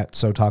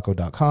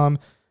 hello@sotaco.com,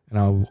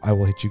 and I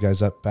will hit you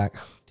guys up back.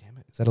 Damn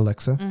it. Is that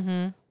Alexa?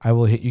 Mm-hmm. I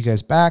will hit you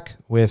guys back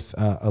with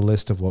a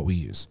list of what we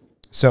use.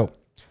 So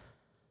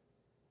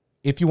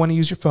if you want to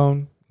use your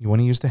phone, you want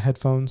to use the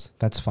headphones,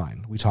 that's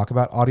fine. We talk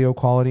about audio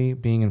quality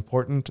being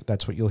important.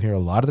 That's what you'll hear a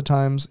lot of the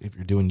times if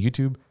you're doing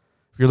YouTube.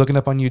 If you're looking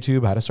up on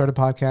YouTube how to start a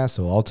podcast,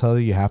 they'll all tell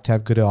you have to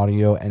have good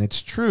audio. And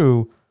it's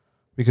true,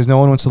 because no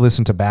one wants to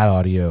listen to bad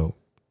audio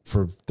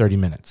for 30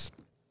 minutes.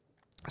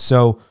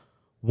 So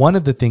one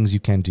of the things you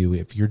can do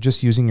if you're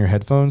just using your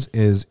headphones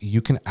is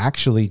you can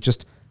actually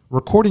just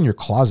record in your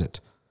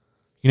closet.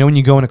 You know, when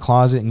you go in a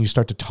closet and you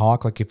start to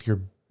talk, like if your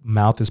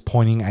mouth is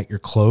pointing at your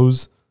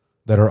clothes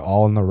that are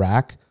all in the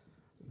rack,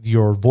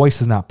 your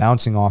voice is not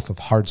bouncing off of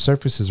hard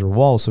surfaces or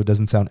walls, so it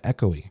doesn't sound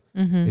echoey.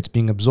 Mm-hmm. It's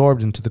being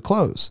absorbed into the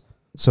clothes.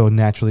 So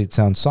naturally it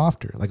sounds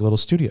softer, like a little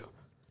studio.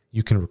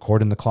 You can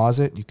record in the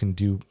closet. You can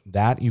do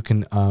that. You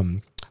can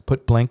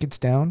put blankets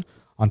down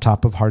on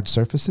top of hard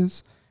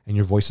surfaces, and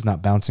your voice is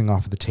not bouncing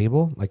off of the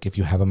table, like if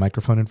you have a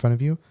microphone in front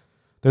of you.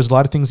 There's a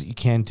lot of things that you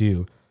can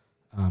do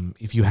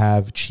if you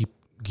have cheap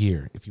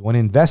gear. If you want to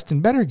invest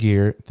in better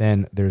gear,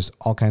 then there's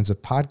all kinds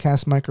of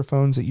podcast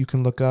microphones that you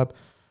can look up.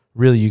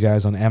 Really, you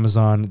guys, on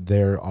Amazon,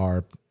 there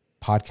are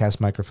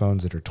podcast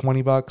microphones that are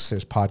 $20.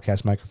 There's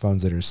podcast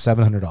microphones that are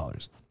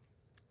 $700.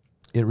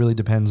 It really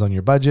depends on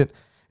your budget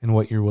and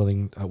what you're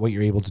what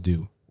you're able to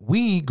do.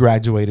 We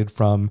graduated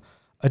from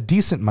a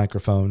decent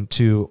microphone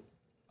to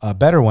a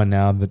better one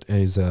now that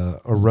is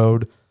a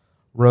Rode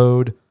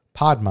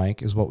Pod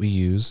mic is what we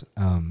use.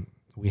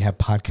 We have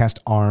podcast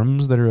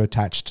arms that are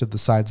attached to the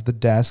sides of the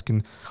desk,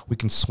 and we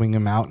can swing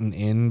them out and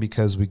in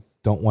because we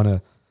don't want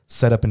to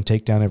set up and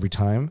take down every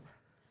time.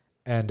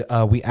 And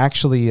we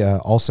actually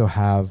also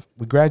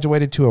we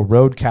graduated to a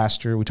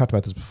Rodecaster. We talked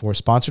about this before,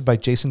 sponsored by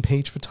Jason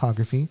Page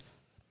Photography.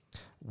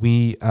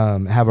 We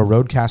have a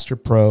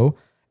Rodecaster Pro,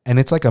 and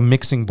it's like a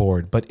mixing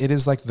board, but it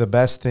is like the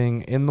best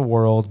thing in the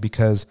world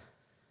because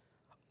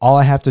all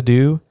I have to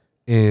do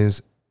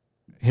is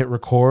hit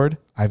record.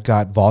 I've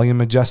got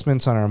volume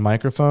adjustments on our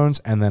microphones,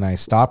 and then I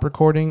stop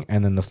recording,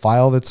 and then the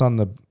file that's on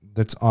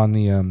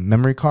the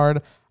memory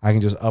card, I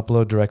can just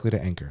upload directly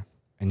to Anchor.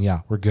 And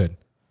yeah, we're good.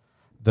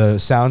 The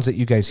sounds that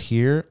you guys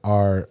hear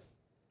are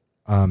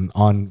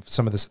on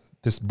some of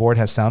this board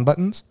has sound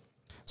buttons.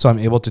 So I'm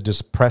able to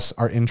just press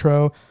our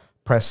intro,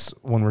 press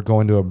when we're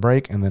going to a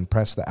break, and then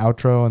press the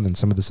outro, and then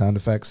some of the sound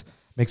effects.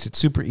 Makes it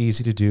super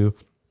easy to do.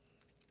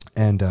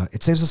 And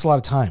it saves us a lot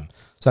of time.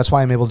 So that's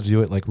why I'm able to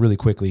do it like really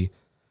quickly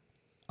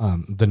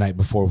the night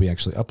before we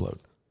actually upload.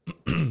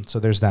 So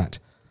there's that.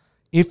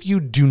 If you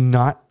do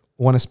not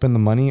want to spend the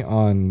money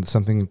on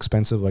something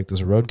expensive like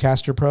this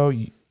Rodecaster Pro,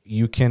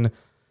 you can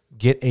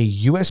get a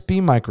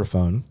USB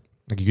microphone.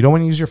 Like you don't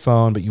want to use your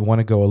phone, but you want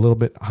to go a little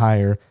bit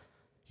higher.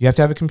 You have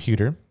to have a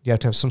computer. You have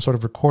to have some sort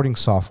of recording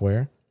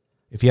software.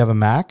 If you have a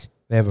Mac,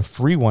 they have a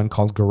free one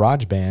called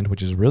GarageBand,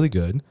 which is really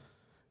good.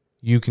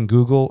 You can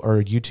Google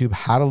or YouTube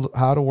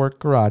how to work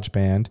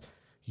GarageBand.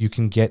 You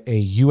can get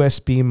a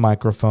USB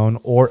microphone,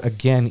 or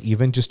again,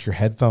 even just your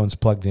headphones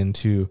plugged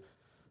into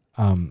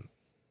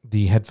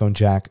the headphone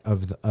jack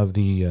of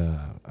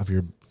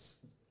your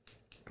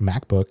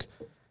MacBook,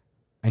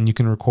 and you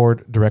can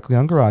record directly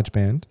on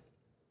GarageBand.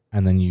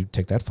 And then you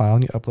take that file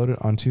and you upload it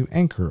onto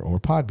Anchor or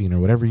Podbean or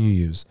whatever you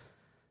use.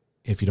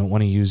 If you don't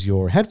want to use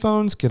your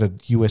headphones, get a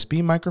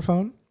USB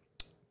microphone,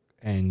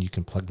 and you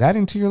can plug that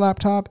into your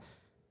laptop,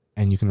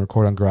 and you can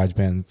record on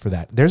GarageBand for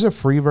that. There's a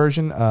free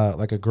version,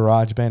 like a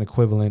GarageBand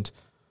equivalent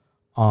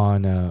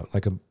on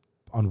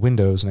on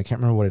Windows, and I can't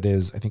remember what it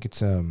is. I think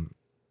it's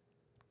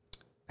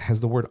has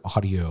the word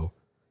audio.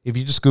 If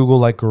you just Google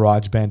like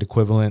GarageBand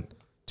equivalent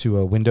to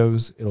a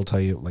Windows, it'll tell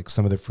you like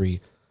some of the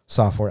free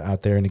software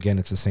out there. And again,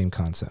 it's the same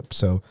concept.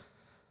 So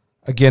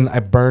again, I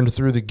burned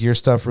through the gear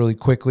stuff really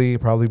quickly,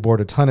 probably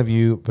bored a ton of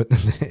you, but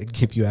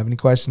if you have any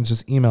questions,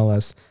 just email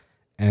us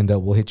and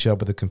we'll hit you up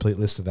with a complete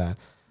list of that.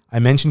 I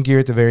mentioned gear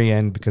at the very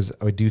end because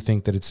I do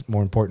think that it's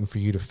more important for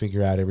you to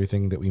figure out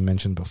everything that we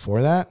mentioned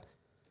before that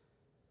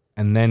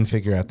and then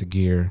figure out the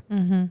gear.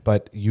 Mm-hmm.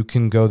 But you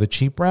can go the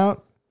cheap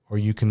route, or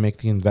you can make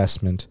the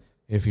investment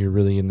if you're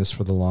really in this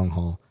for the long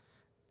haul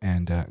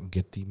and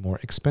get the more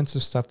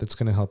expensive stuff that's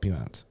going to help you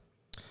out.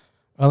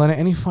 Elena,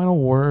 any final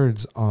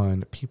words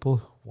on people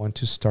who want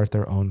to start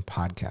their own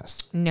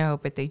podcast? No,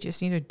 but they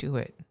just need to do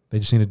it. They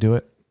just need to do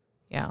it?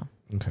 Yeah.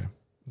 Okay.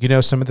 You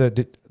know, some of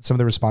the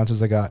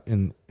responses I got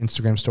in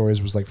Instagram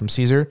stories was like from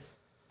Caesar,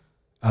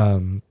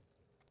 who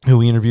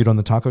we interviewed on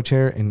the Taco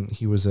Chair, and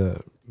he was a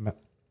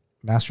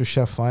Master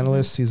Chef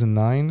finalist, season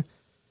 9.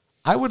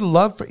 I would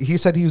love he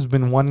said he's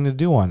been wanting to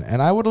do one,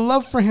 and I would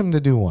love for him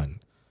to do one.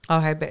 Oh,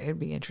 I bet it'd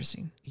be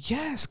interesting.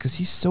 Yes, because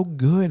he's so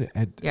good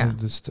at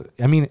this.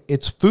 I mean,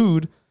 it's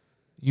food.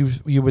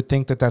 You would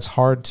think that that's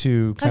hard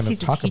to Plus kind of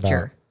talk he's a teacher.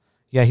 about.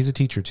 Yeah, he's a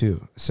teacher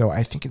too. So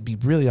I think it'd be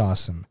really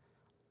awesome.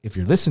 If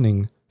you're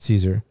listening,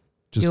 Caesar,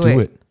 just do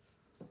it.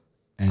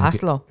 And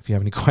Hazlo. if you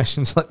have any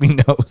questions, let me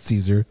know,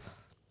 Caesar.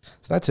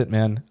 So that's it,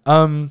 man.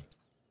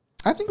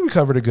 I think we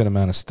covered a good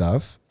amount of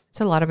stuff.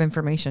 It's a lot of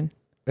information.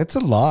 It's a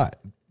lot.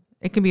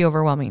 It can be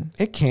overwhelming.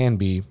 It can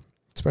be,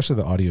 especially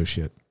the audio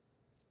shit.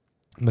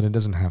 But it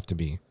doesn't have to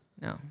be.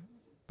 No.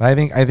 But I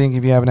think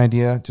if you have an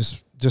idea,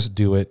 just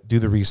do it. Do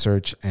the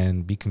research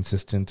and be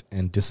consistent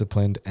and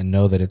disciplined and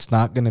know that it's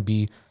not going to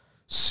be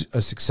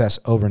a success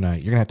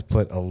overnight. You're going to have to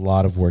put a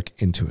lot of work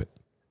into it.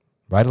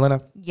 Right,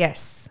 Elena?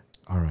 Yes.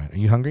 All right. Are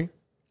you hungry?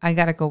 I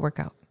got to go work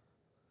out.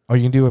 Are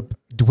you going to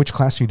do which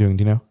class are you doing?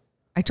 Do you know?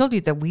 I told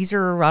you the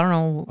Weezer, I don't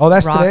know. Oh,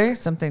 that's rock today?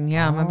 Something.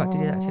 Yeah, I'm about to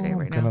do that today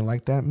right now. I'm going to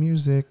like that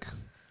music.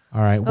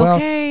 All right. Well,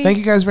 thank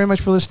you guys very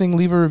much for listening.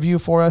 Leave a review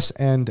for us,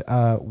 and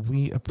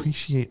we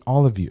appreciate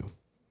all of you.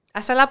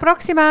 Hasta la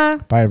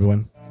próxima. Bye,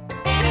 everyone.